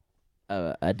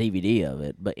a DVD of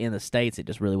it, but in the States, it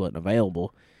just really wasn't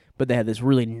available. But they had this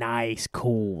really nice,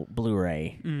 cool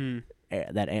Blu-ray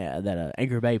that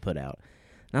Anchor Bay put out.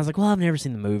 And I was like, well, I've never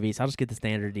seen the movie, so I'll just get the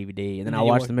standard DVD. And then I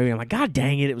watched the movie, and I'm like, God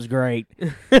dang it was great.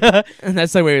 And that's the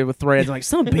same way with Threads. I'm like,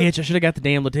 son of a bitch, I should have got the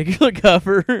damn lenticular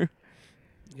cover.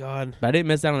 God. But I didn't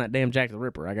miss out on that damn Jack the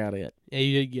Ripper. I got it. Yeah,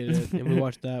 you did get it, and we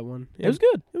watched that one. It was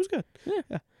good. It was good.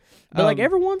 Yeah. But like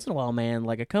every once in a while, man,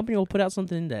 like a company will put out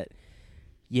something that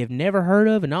you've never heard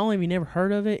of, and not only have you never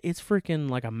heard of it, it's freaking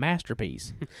like a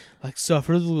masterpiece. Like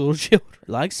Suffer the Little Children.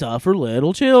 Like Suffer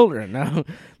Little Children. No.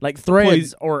 Like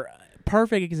Threads, or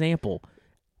perfect example,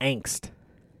 Angst.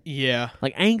 Yeah.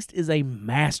 Like Angst is a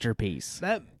masterpiece.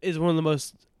 That is one of the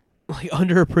most like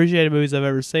underappreciated movies I've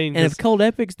ever seen. And if Cold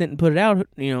Epics didn't put it out,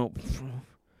 you know,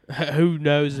 who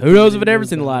knows? who knows if it ever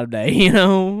seen the light of day, you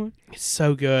know? It's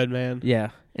so good, man.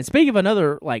 Yeah. And speaking of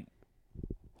another, like,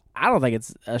 I don't think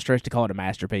it's a stretch to call it a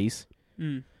masterpiece.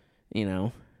 Mm. You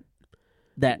know,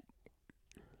 that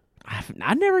I've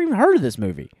never even heard of this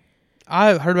movie.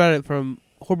 I heard about it from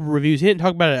horrible reviews. He didn't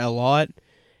talk about it a lot.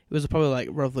 It was probably like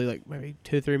roughly like maybe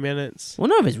 2-3 minutes. Well,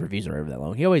 none of his reviews are ever that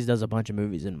long. He always does a bunch of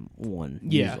movies in one,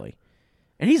 Yeah. usually.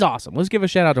 And he's awesome. Let's give a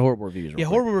shout out to Horrible Reviews. Yeah,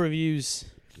 horrible reviews.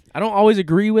 I don't always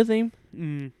agree with him,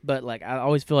 Mm. but like I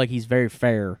always feel like he's very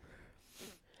fair.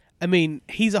 I mean,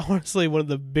 he's honestly one of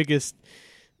the biggest,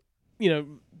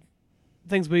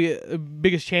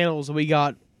 biggest channels we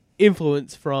got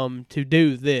influence from to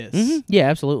do this. Mm-hmm. Yeah,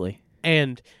 absolutely.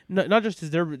 And not just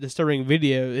his disturbing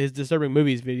his disturbing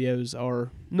movies videos are.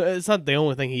 No, it's not the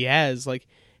only thing he has. Like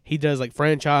he does like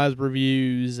franchise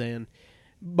reviews, and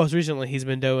most recently he's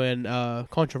been doing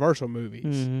controversial movies,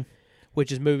 Mm-hmm.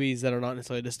 which is movies that are not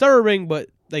necessarily disturbing, but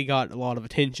they got a lot of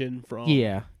attention from.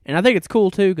 Yeah, and I think it's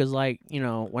cool too because, like, you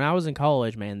know, when I was in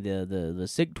college, man, the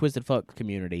sick twisted fuck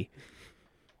community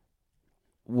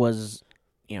was,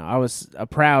 you know, I was a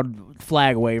proud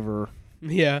flag waver.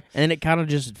 Yeah, And it kind of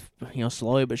just, you know,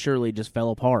 slowly but surely just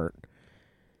fell apart.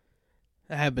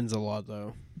 that happens a lot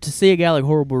though. To see a guy like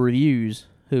Horrible Reviews,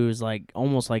 who is like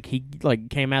almost like he like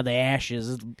came out of the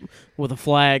ashes with a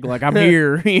flag, like I'm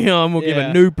here, you know, I'm gonna give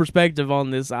a new perspective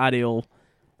on this ideal.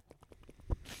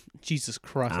 Jesus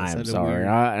Christ! I'm sorry,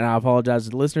 and I apologize to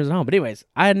the listeners at home. But anyways,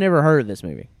 I had never heard of this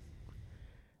movie.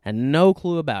 Had no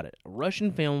clue about it. A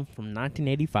Russian film from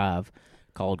 1985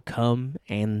 called Come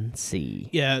and See.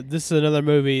 Yeah, this is another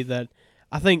movie that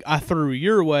I think I threw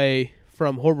your way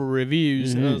from horrible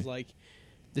reviews. And I was like,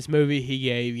 this movie he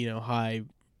gave, high,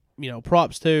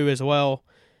 props to as well.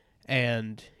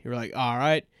 And you were like, all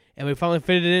right. And we finally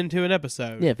fitted it into an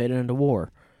episode. Yeah, fitted into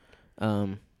war.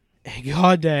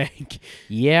 God dang.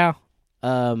 Yeah.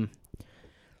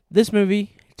 This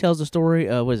movie tells the story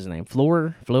of, what's his name?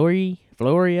 Floria? Florian.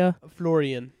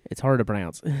 It's hard to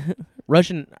pronounce.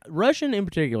 Russian in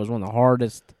particular is one of the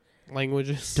hardest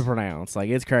Languages. to pronounce. Like,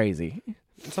 it's crazy.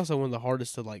 It's also one of the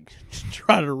hardest to,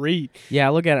 try to read. Yeah,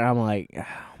 I look at it, I'm like, oh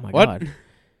my What? God.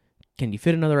 Can you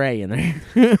fit another A in there?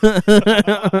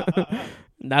 I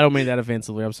don't mean that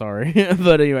offensively, I'm sorry.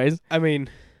 But anyways, I mean,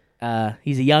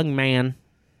 he's a young man.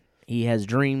 He has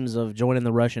dreams of joining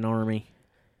the Russian army.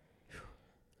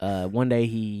 One day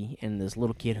he and this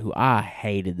little kid, who I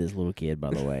hated this little kid,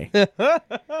 by the way.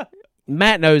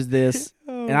 Matt knows this,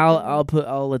 and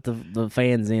I'll let the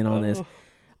fans in on this.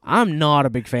 I'm not a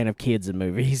big fan of kids in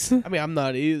movies. I mean, I'm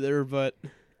not either, but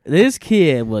This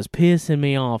kid was pissing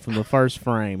me off from the first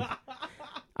frame.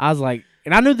 I was like,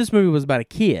 and I knew this movie was about a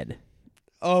kid,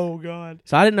 oh god.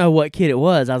 so I didn't know what kid it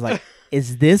was. I was like,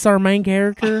 is this our main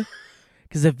character?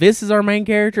 Because if this is our main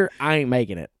character, I ain't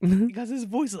making it. Because his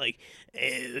voice is like,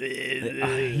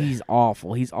 He's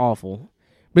awful. He's awful.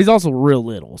 But he's also real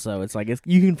little, so it's like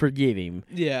you can forgive him.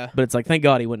 yeah. But it's like, thank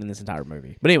God he wasn't in this entire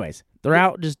movie. But anyways, they're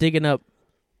out just digging up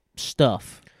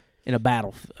stuff in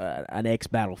a an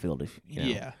ex-battlefield.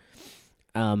 Yeah.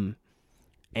 And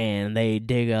they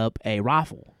dig up a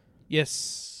rifle.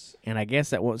 Yes. And I guess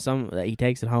that he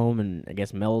takes it home and I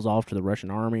guess mails off to the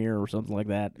Russian army or something like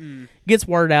that. Gets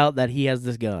word out that he has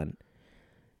this gun.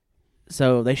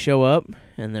 So they show up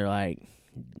and they're like,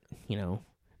 do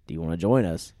you want to join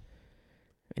us?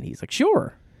 And he's like,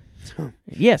 sure.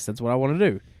 Yes, that's what I want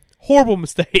to do. Horrible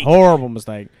mistake. Horrible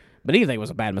mistake. But anything was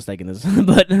a bad mistake in this.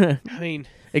 But I mean,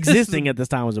 existing at this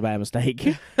time was a bad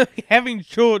mistake. having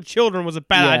children was a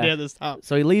bad Yeah. idea this time.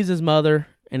 So he leaves his mother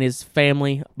and his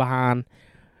family behind,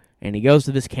 and he goes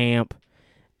to this camp,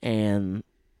 and,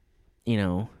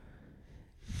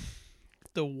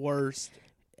 The worst.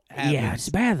 Happens. yeah, it's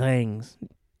bad things.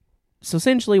 So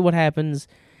essentially what happens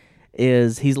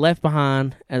is he's left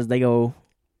behind as they go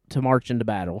to march into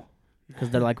battle, because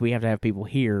they're like, we have to have people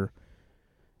here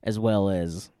as well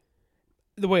as...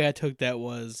 The way I took that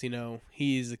was,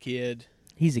 he's a kid.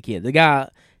 He's a kid. The guy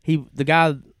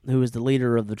who was the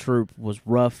leader of the troop was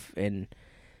rough and,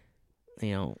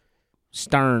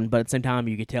 stern, but at the same time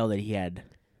you could tell that he had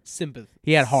Sympathy.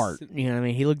 He had heart. You know what I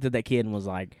mean? He looked at that kid and was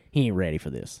like, he ain't ready for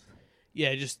this.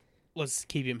 Yeah, just let's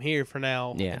keep him here for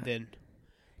now. Yeah. And then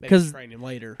maybe 'Cause- train him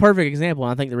later. Perfect example,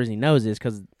 and I think the reason he knows this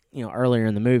because, earlier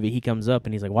in the movie, he comes up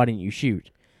and he's like, why didn't you shoot?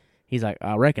 He's like,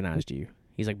 I recognized you.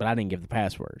 He's like, but I didn't give the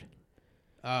password.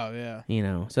 Oh, yeah.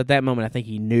 So at that moment, I think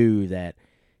he knew that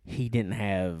he didn't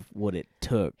have what it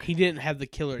took. He didn't have the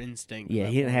killer instinct. Yeah,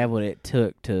 he didn't have what it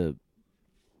took to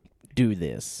do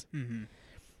this. Mm-hmm.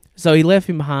 So he left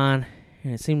him behind,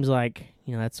 and it seems like,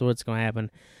 that's what's going to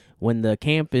happen when the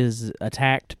camp is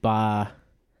attacked by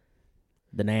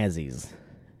the Nazis.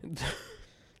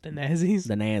 The Nazis?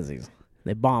 The Nazis.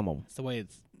 They bomb them. That's the way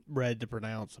it's read to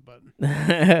pronounce, but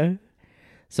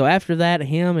So after that,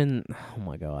 him and, oh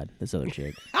my God, this other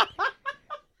chick.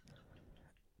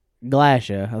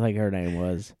 Glasha, I think her name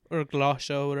was. or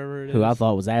Glasha, whatever it is. Who I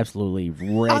thought was absolutely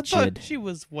I wretched. thought she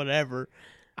was whatever.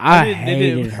 I they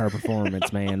hated didn't- her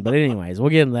performance, man. But anyways,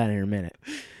 we'll get into that in a minute.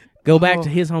 Go back to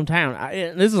his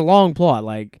hometown. This is a long plot.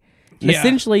 Yeah.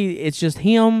 Essentially, it's just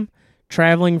him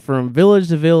traveling from village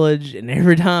to village, and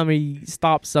every time he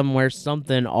stops somewhere,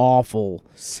 something awful,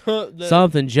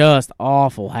 something just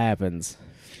awful happens.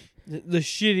 The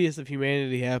shittiest of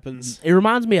humanity happens. It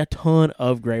reminds me a ton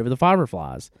of Grave of the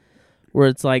Fireflies, where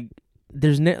it's like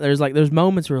there's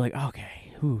moments where like,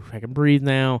 okay, I can breathe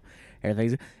now.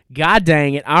 Everything's God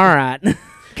dang it, all right,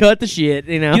 cut the shit.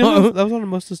 That was one of the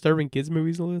most disturbing kids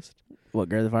movies on the list. What,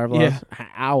 Grave of the Fireflies? Yeah.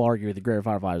 I'll argue with the Grave of the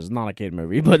Fireflies is not a kid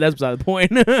movie, but that's beside the point.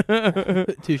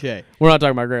 Touche. We're not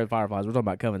talking about Grave of the Fireflies. We're talking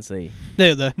about Come and See.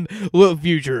 The little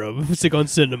future of sick on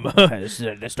cinema. It's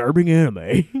a disturbing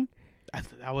anime.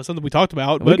 That was something we talked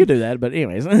about. We But could do that, but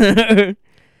anyways. I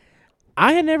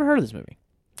had never heard of this movie.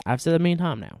 I've said it a million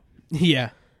times now.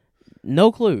 yeah.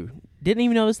 No clue. Didn't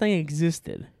even know this thing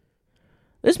existed.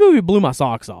 This movie blew my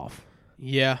socks off.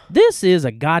 Yeah. This is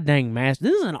a goddamn master.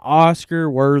 This is an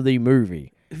Oscar-worthy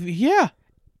movie. Yeah.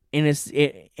 And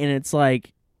it's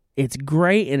like, it's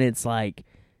great, and it's like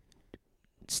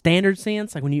standard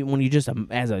sense. Like when you just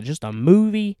as just a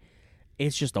movie,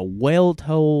 it's just a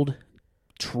well-told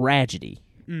tragedy,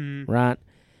 right?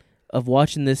 Of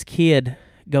watching this kid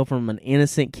go from an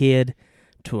innocent kid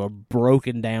to a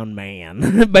broken down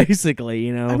man, basically,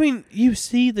 you know. I mean, you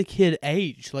see the kid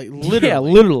age, like literally. Yeah,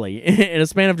 literally. In a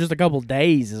span of just a couple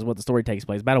days is what the story takes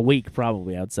place. About a week,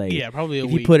 probably, I'd say. Yeah, probably a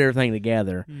if week. you put everything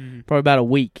together, probably about a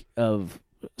week of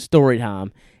story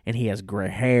time, and he has gray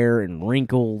hair and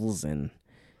wrinkles and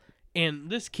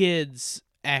this kid's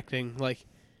acting, like,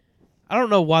 I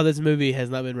don't know why this movie has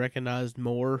not been recognized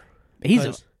more.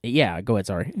 Yeah, go ahead,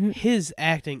 sorry. His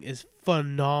acting is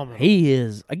phenomenal. He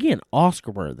is, again,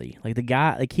 Oscar worthy. Like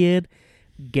the kid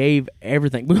gave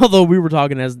everything. Although we were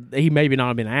talking as he maybe not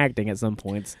have been acting at some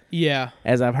points. Yeah.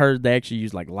 As I've heard they actually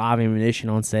use like live ammunition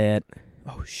on set.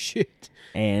 Oh shit.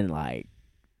 And like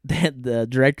that the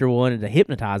director wanted to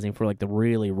hypnotize him for like the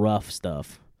really rough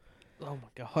stuff. Oh my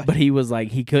god. But he was like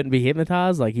he couldn't be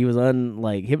hypnotized, like he was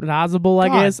hypnotizable, I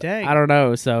God guess. dang. I don't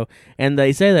know. So and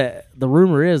they say that the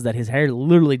rumor is that his hair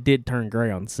literally did turn gray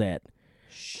on set.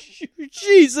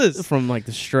 Jesus. From like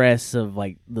the stress of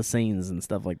like the scenes and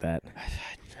stuff like that.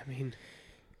 I mean,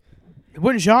 it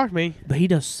wouldn't shock me. But he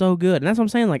does so good. And that's what I'm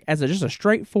saying, like as just a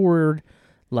straightforward,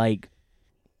 like,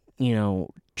 you know,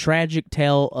 tragic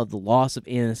tale of the loss of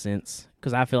innocence,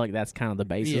 because I feel like that's kind of the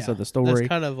basis of the story. That's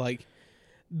kind of like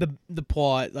the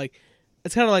plot. Like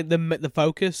it's kind of like the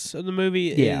focus of the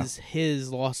movie is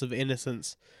his loss of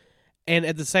innocence, and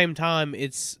at the same time,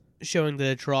 it's showing the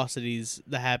atrocities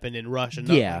that happened in Russia.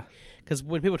 Yeah, because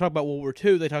when people talk about World War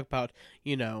II, they talk about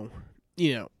you know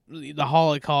the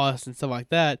Holocaust and stuff like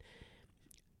that.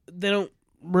 They don't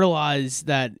realize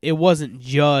that it wasn't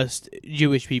just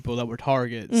Jewish people that were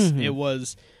targets. Mm-hmm. It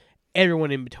was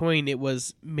everyone in between. It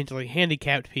was mentally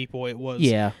handicapped people. It was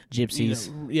gypsies.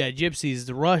 Gypsies,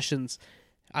 the Russians.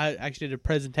 I actually did a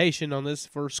presentation on this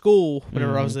for school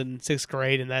whenever I was in 6th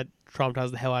grade, and that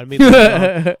traumatized the hell out of me.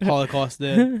 The Holocaust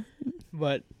then.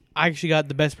 But I actually got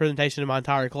the best presentation in my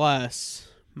entire class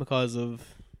because of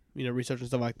research and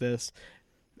stuff like this.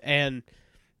 And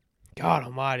God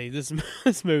Almighty, this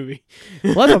movie.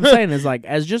 Well, that's what I'm saying is like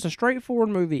as just a straightforward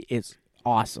movie, it's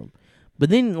awesome. But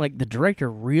then, like, the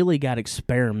director really got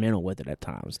experimental with it at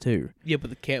times, too. Yeah, but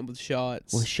the camp with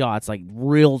shots. With shots, like,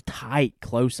 real tight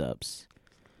close-ups.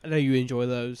 I know you enjoy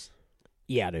those.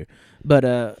 Yeah, I do. But,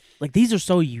 like, these are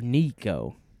so unique,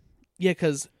 though. Yeah,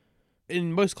 because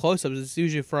in most close-ups, it's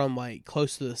usually from, like,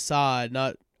 close to the side,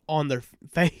 not on their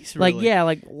face, really. Like, yeah,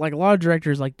 like a lot of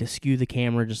directors like to skew the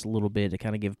camera just a little bit to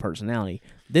kind of give personality.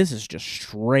 This is just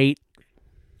straight,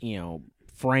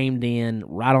 framed in,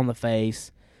 right on the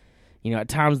face. At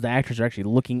times the actors are actually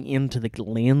looking into the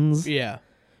lens. Yeah.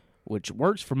 Which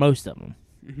works for most of them.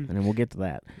 And then we'll get to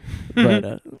that.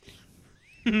 But,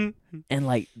 and,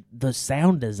 like, the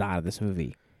sound design of this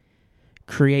movie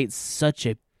creates such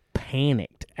a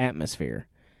panicked atmosphere.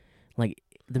 Like,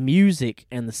 the music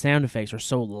and the sound effects are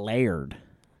so layered.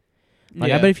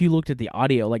 Like, I bet if you looked at the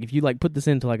audio, like, if you, like, put this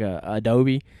into, like, a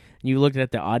Adobe, and you looked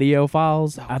at the audio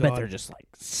files, I bet they're just, like,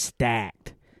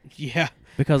 stacked. Yeah.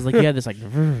 Because like you have this like,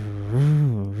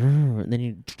 and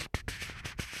then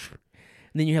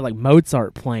you have like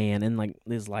Mozart playing and like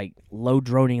these like low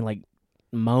droning like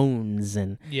moans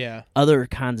and other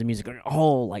kinds of music are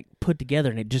all like put together,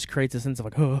 and it just creates a sense of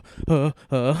like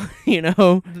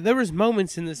There was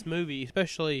moments in this movie,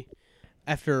 especially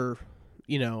after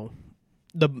the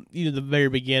very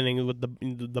beginning with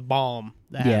the bomb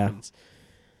that happens.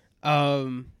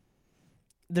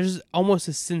 There's almost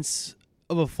a sense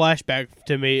of a flashback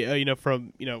to me,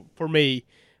 for me,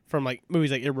 from like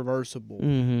movies like Irreversible,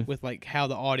 with like how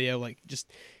the audio like just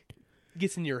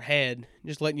gets in your head,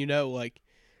 just letting you know like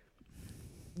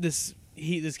this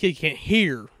kid can't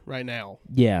hear right now.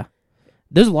 Yeah,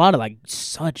 there's a lot of like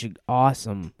such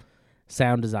awesome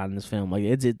sound design in this film. Like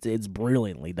it's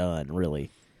brilliantly done, really.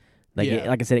 Like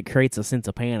like I said, it creates a sense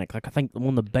of panic. Like I think one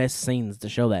of the best scenes to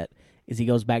show that is he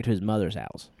goes back to his mother's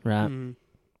house, right? Mm.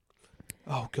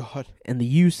 Oh, God. And the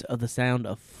use of the sound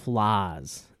of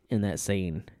flies in that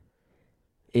scene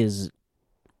is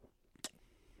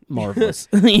marvelous.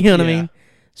 You know what I mean?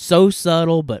 So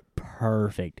subtle, but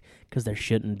perfect, because there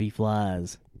shouldn't be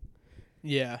flies.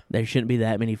 Yeah. There shouldn't be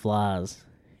that many flies,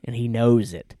 and he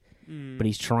knows it. But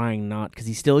he's trying not, because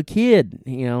he's still a kid,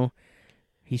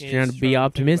 He's trying to be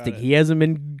optimistic. He hasn't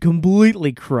been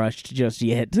completely crushed just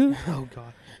yet. Oh,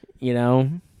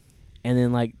 God. And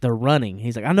then, like, they're running.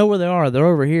 He's like, I know where they are. They're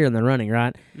over here, and they're running,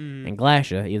 right? And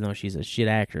Glasha, even though she's a shit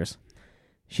actress,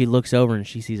 she looks over and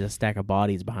she sees a stack of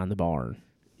bodies behind the barn.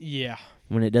 Yeah.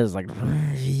 When it does, like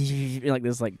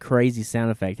this, like, crazy sound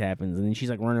effect happens. And then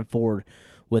she's, like, running forward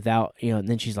without, and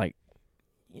then she's like,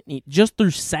 just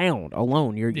through sound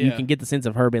alone, you Yeah. can get the sense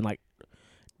of her being like,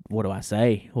 "What do I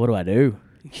say? What do I do?"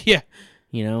 Yeah.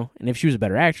 You know, and if she was a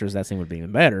better actress, that scene would be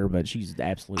even better. But she's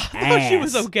absolute I ass. thought she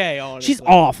was okay, honestly. She's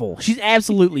awful. She's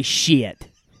absolutely shit.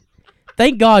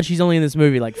 Thank God she's only in this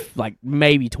movie like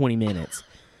maybe 20 minutes.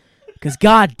 Because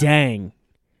god dang,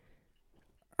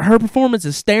 her performance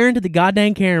is stare into the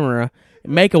goddamn camera,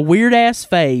 make a weird ass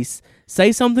face,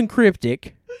 say something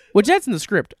cryptic, which that's in the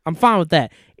script. I'm fine with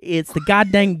that. It's the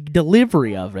goddamn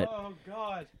delivery of it. Oh,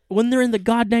 God. When they're in the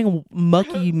goddamn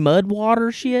mucky mud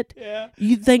water shit, Yeah.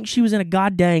 you'd think she was in a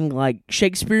goddamn like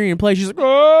Shakespearean play. She's like,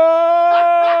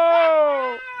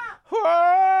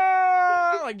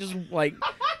 oh, like just like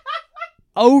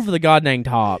over the goddamn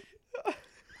top.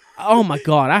 Oh my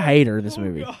god, I hate her in this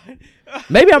movie. God.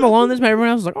 Maybe I'm alone in this. Maybe everyone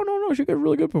else is like, oh no, she got a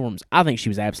really good performance. I think she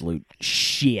was absolute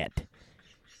shit.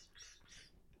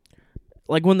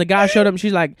 Like when the guy showed up, and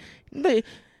she's like,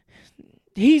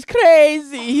 he's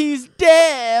crazy, he's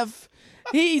deaf,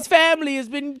 his family has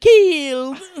been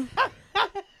killed.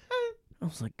 I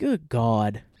was like, good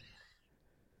God.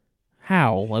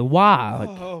 How? Like, why? Like,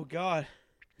 Oh, God.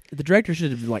 the director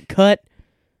should have, like, cut.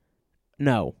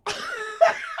 No.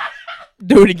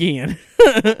 Do it again.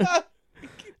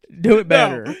 Do it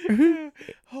better.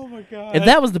 Oh, my God. If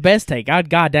that was the best take,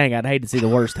 God dang, I'd hate to see the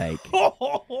worst take.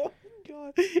 Oh,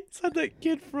 God. It's like that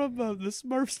kid from the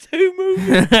Smurfs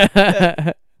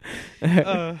 2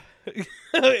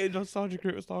 movie. Nostalgia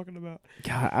Crew was talking about.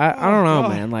 God, I don't know, God.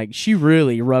 man. Like, she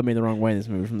really rubbed me the wrong way in this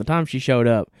movie from the time she showed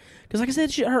up. Because, like I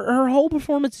said, her whole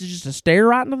performance is just to stare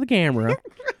right into the camera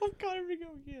Oh, God, here we go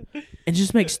again. and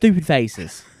just make stupid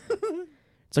faces.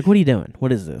 It's like, what are you doing?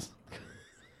 What is this?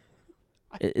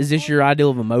 Is this your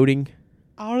ideal of emoting?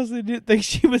 I honestly didn't think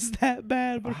she was that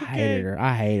bad, but I hated her.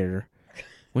 I hated her.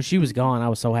 When she was gone, I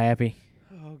was so happy.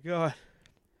 Oh, God.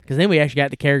 Because then we actually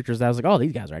got the characters that I was like, oh,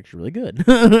 these guys are actually really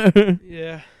good.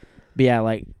 Yeah. But yeah,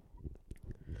 like...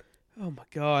 Oh, my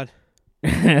God.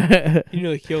 You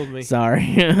nearly killed me.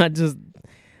 Sorry. Man,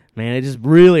 it just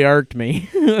really irked me.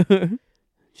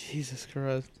 Jesus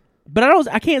Christ. But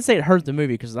I can't say it hurt the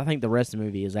movie because I think the rest of the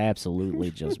movie is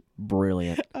absolutely just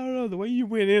brilliant. I don't know. The way you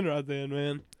went in right then,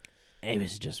 man. It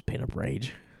was just pin-up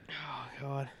rage. Oh,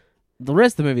 God. The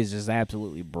rest of the movie is just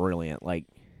absolutely brilliant. Like,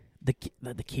 the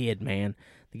kid, man.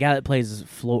 The guy that plays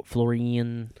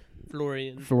Florian.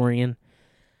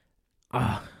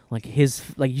 Like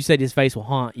you said, his face will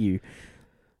haunt you.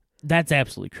 That's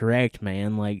absolutely correct,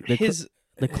 man. Like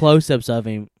the close-ups of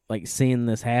him, like seeing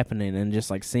this happening and just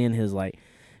like seeing his like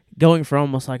going from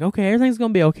almost like okay, everything's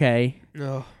gonna be okay,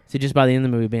 No. to just by the end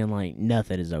of the movie being like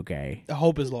nothing is okay. The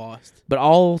hope is lost. But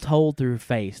all told through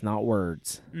face, not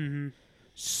words. Mm-hmm.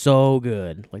 So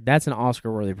good. Like that's an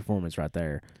Oscar-worthy performance right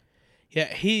there.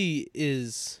 Yeah, he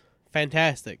is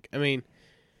fantastic. I mean,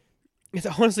 it's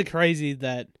honestly crazy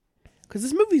that because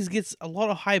this movie gets a lot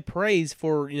of high praise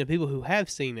for people who have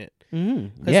seen it.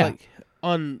 Mm-hmm. 'Cause, Yeah. like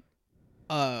on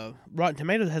Rotten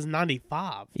Tomatoes it has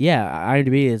 95. Yeah,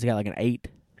 IMDb has got like an 8.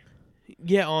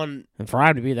 Yeah, on And for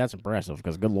IMDb, that's impressive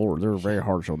because, good Lord, they were very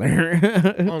harsh on there.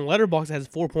 on Letterboxd it has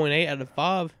 4.8 out of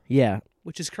 5, Yeah.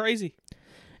 which is crazy.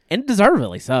 And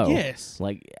deservedly so. Yes.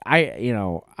 Like, I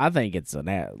think it's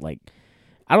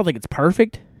I don't think it's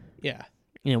perfect. Yeah.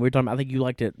 We were talking about, I think you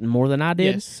liked it more than I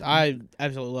did. Yes, I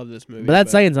absolutely love this movie. But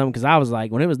that's saying something because I was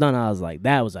like, when it was done, I was like,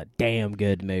 that was a damn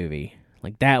good movie.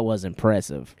 Like, that was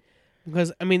impressive.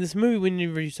 because I mean, this movie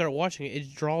whenever you start watching it,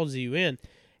 it draws you in,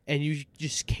 and you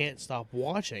just can't stop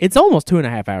watching. It's almost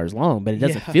 2.5 hours long, but it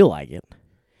doesn't Yeah. feel like it.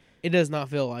 It does not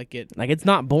feel like it. Like, it's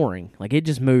not boring. Like, it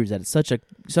just moves at such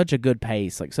a good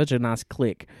pace, like such a nice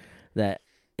click that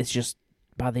it's just,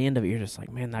 by the end of it, you're just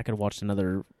like, man, I could have watched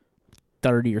another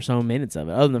 30 or so minutes of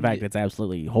it, other than the fact that it's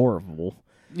absolutely horrible.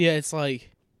 Yeah, it's like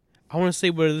I want to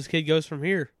see where this kid goes from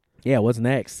here. Yeah, what's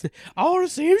next? I want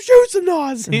to see him shoot some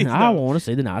Nazis. I want to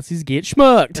see the Nazis get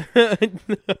schmucked.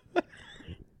 But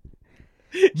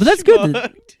that's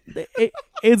good.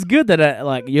 It's good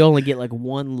that you only get like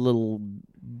one little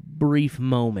brief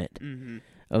moment Mm-hmm.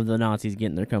 of the Nazis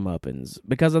getting their comeuppance.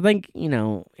 Because I think,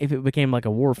 if it became like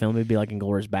a war film, it'd be like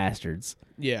Inglourious Bastards.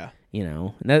 Yeah.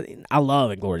 And I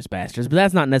love Inglourious Bastards, but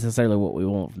that's not necessarily what we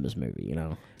want from this movie,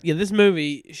 Yeah, this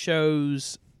movie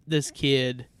shows this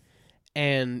kid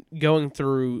and going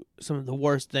through some of the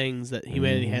worst things that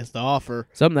humanity has to offer.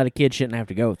 Something that a kid shouldn't have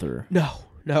to go through. No,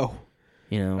 not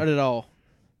Not at all.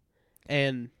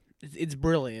 And it's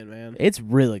brilliant, man. It's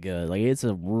really good. Like, it's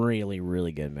a really,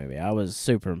 really good movie. I was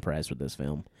super impressed with this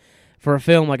film. For a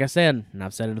film, like I said, and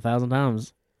I've said it 1,000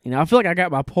 times, I feel like I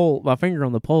got my finger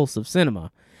on the pulse of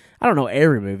cinema. I don't know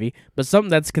every movie, but something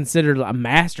that's considered a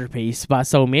masterpiece by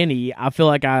so many, I feel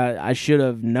like I should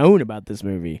have known about this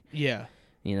movie. Yeah.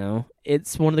 You know,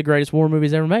 it's one of the greatest war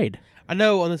movies ever made. I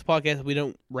know on this podcast we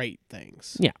don't rate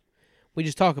things. Yeah. We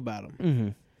just talk about them. Mm-hmm.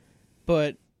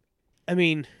 But, I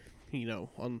mean,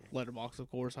 on Letterboxd, of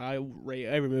course, I rate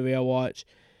every movie I watch.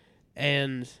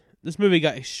 And this movie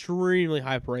got extremely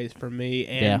high praise from me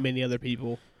and many other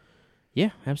people. Yeah,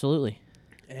 absolutely.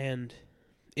 And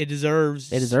it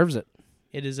deserves... It deserves it.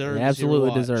 It deserves It absolutely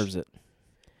your watch. deserves it.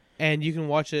 And you can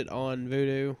watch it on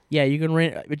Vudu. Yeah, you can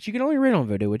rent, but you can only rent on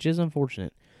Vudu, which is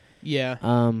unfortunate. Yeah.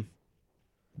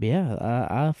 Yeah,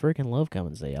 I freaking love Come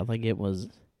and See. I think it was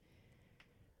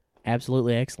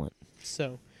absolutely excellent.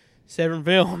 So, 7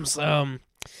 films.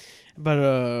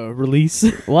 But release.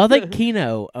 Well, I think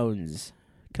Kino owns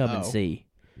Come and See,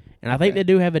 and I think they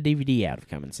do have a DVD out of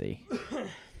Come and See.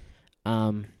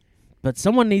 But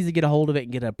someone needs to get a hold of it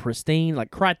and get a pristine,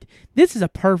 this is a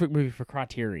perfect movie for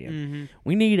Criterion. Mm-hmm.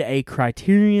 We need a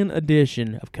Criterion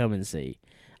edition of Come and See.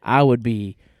 I would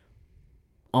be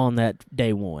on that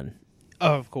day one.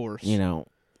 Of course.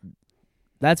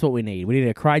 That's what we need. We need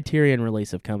a Criterion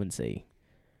release of Come and See.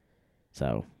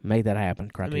 So, make that happen,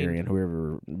 Criterion,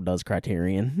 whoever does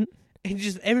Criterion. And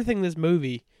just everything in this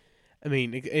movie,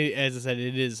 as I said,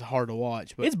 it is hard to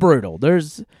watch. But It's brutal.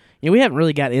 We haven't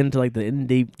really got into the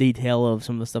in-deep detail of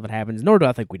some of the stuff that happens, nor do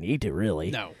I think we need to, really.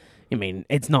 No.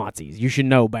 It's Nazis. You should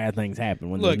know bad things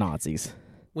happen when there's Nazis.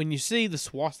 When you see the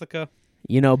swastika,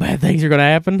 You know bad things are going to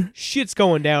happen. shit's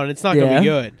going down. It's not going to be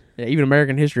good. Yeah, even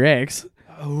American History X,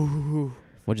 Oh.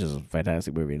 which is a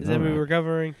fantastic movie. Is that movie we're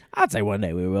covering? I'd say one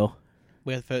day we will.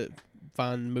 We have to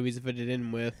find movies to fit it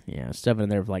in with. Yeah, stuff in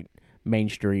there for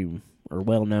mainstream or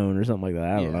well-known or something like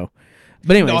that. I don't know.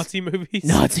 But anyways.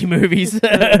 Nazi movies.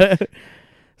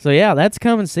 So yeah, that's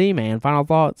Come and See, man. Final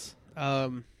thoughts?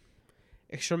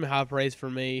 Extremely high praise for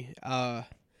me.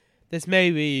 This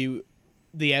may be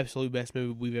the absolute best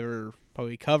movie we've ever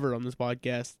probably covered on this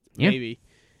podcast. Yeah. Maybe.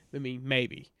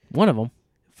 Maybe. One of them.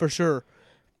 For sure.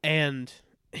 And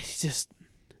it's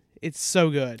so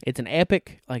good. It's an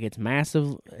epic. It's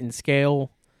massive in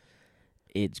scale.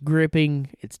 It's gripping.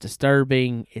 It's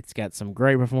disturbing. It's got some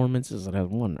great performances. It has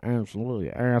one absolutely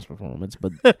ass performance,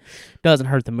 but doesn't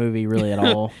hurt the movie really at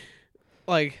all.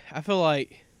 I feel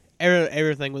like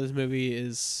everything with this movie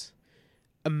is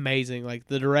amazing.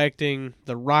 The directing,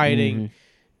 the writing,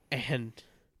 and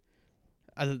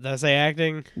did I say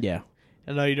acting? Yeah.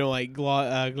 I know you don't like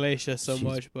Glacia so She's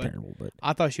much, but terrible, but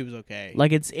I thought she was okay.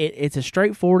 It's a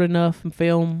straightforward enough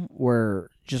film where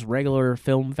just regular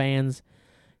film fans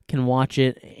can watch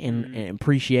it and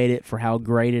appreciate it for how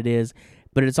great it is,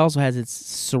 but it also has its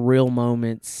surreal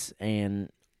moments and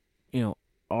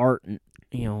art and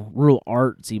real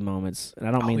artsy moments. And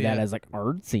I don't mean that as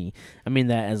artsy. I mean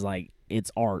that as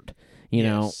it's art.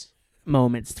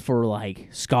 Moments for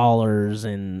scholars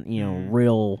and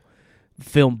real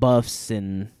film buffs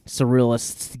and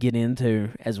surrealists to get into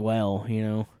as well.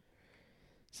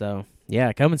 So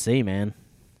yeah, Come and See, man.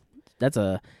 That's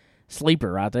a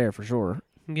sleeper right there for sure.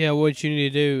 Yeah, what you need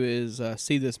to do is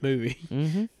see this movie.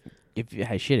 Mm-hmm. If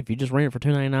you just rent it for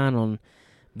 $2.99 on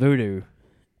Vudu,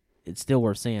 it's still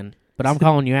worth seeing. But I'm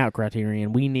calling you out,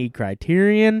 Criterion. We need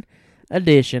Criterion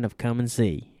edition of Come and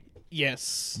See.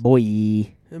 Yes,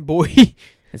 boy. And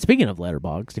speaking of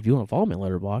Letterboxd, if you want to follow me on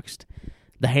Letterboxd,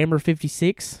 the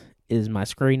Hammer56 is my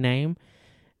screen name.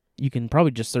 You can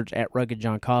probably just search at Rugged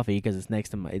John Coffee because it's next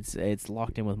to it's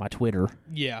locked in with my Twitter.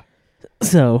 Yeah.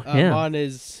 So yeah, mine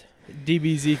is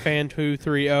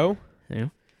DBZFan230. Yeah.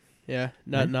 Yeah.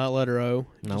 Not letter O.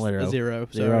 Not letter O. Zero.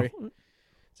 Sorry.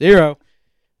 Zero.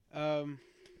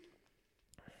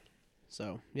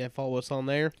 So yeah, follow us on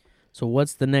there. So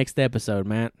what's the next episode,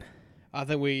 Matt? I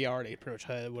think we already pretty much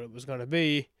had what it was going to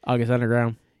be. August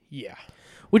Underground. Yeah.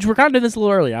 Which we're kind of doing this a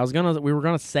little early. We were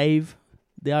gonna save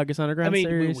the August Underground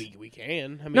series. we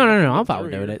can. No. I'm fine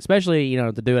with doing it, especially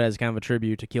to do it as kind of a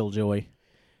tribute to Killjoy.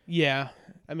 Yeah,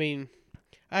 I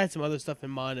had some other stuff in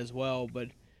mind as well, but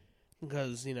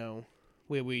because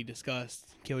we discussed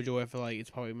Killjoy, I feel like it's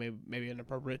probably maybe an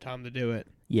appropriate time to do it.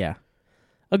 Yeah,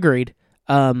 agreed.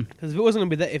 Because if it wasn't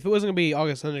gonna be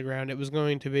August Underground, it was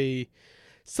going to be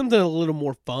something a little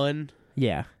more fun.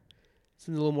 Yeah,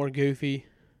 something a little more goofy.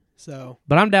 So,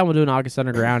 but I'm down with doing August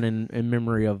Underground in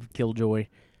memory of Killjoy.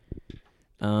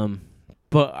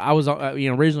 But I was,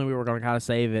 originally we were going to kind of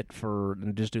save it for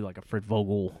and just do a Fred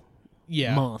Vogel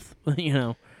month, We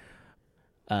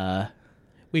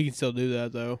can still do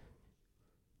that though.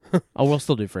 We'll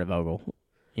still do Fred Vogel.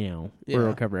 We're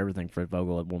going to cover everything Fred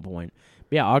Vogel at one point.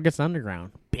 But yeah, August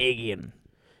Underground, big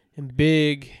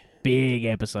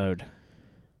episode.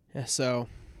 Yeah, so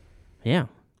Yeah.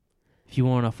 If you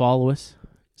want to follow us,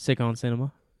 Sick on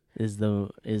Cinema is the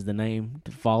name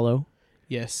to follow.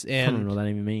 yes, I don't know and what that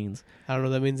even means. I don't know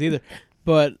what that means either.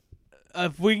 But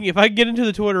if I get into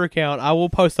the Twitter account, I will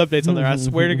post updates on there. I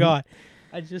swear to God.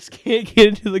 I just can't get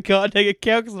into the contact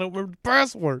account because I don't remember the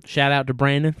password. Shout out to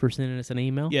Brandon for sending us an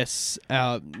email. Yes,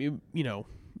 you know,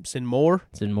 send more.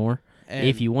 Send more. And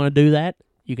If you want to do that,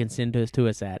 you can send to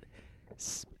us at.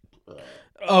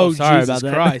 Oh, sorry Jesus about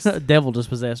that. Christ. Devil just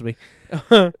possessed me.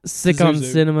 Zuzu.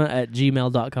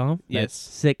 sickoncinema@gmail.com.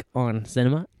 Yes. That's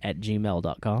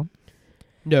sickoncinema@gmail.com.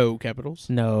 No capitals.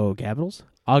 No capitals.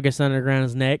 August Underground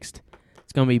is next.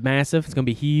 It's going to be massive. It's going to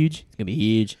be huge. It's going to be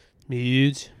huge.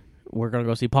 Huge. We're going to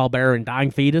go see Paul Bearer and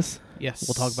Dying Fetus. Yes.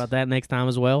 We'll talk about that next time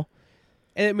as well.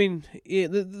 And I mean,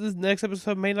 the next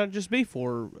episode may not just be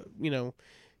for,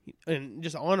 and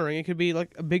just honoring. It could be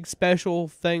like a big special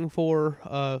thing for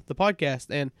the podcast.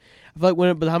 And I feel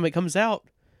like by the time it comes out,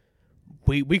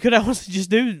 we could honestly just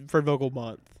do for Vocal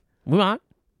Month. We might.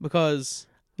 Because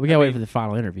We got to wait for the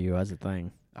final interview as a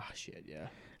thing. shit, yeah.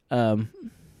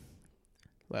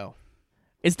 Well,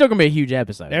 it's still going to be a huge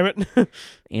episode. Damn it.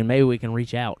 And maybe we can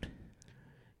reach out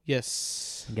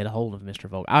Yes. and get a hold of Mr.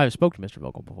 Vogel. I have spoke to Mr.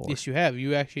 Vogel before. Yes, you have.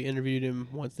 You actually interviewed him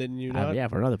once, didn't you? Not? Yeah,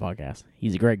 for another podcast.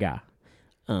 He's a great guy.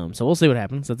 So we'll see what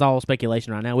happens. It's all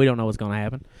speculation right now. We don't know what's going to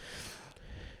happen.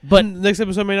 But the next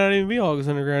episode may not even be August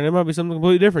Underground. It might be something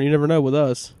completely different. You never know with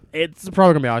us. it's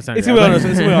probably going to be August It's Underground.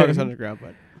 going to be August Underground,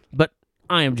 But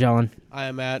I am John, I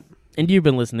am Matt, and you've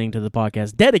been listening to the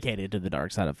podcast dedicated to the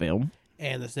dark side of film.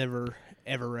 and it's never,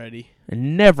 ever ready.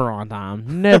 And never on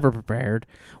time, never prepared.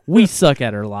 We suck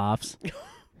at our lives.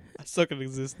 I suck at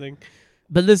existing.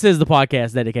 But this is the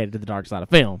podcast dedicated to the dark side of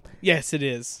film. Yes, it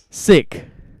is. Sick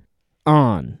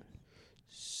on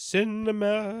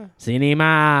Cinema.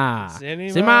 cinema. Cinema.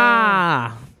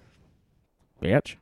 Cinema. Bitch.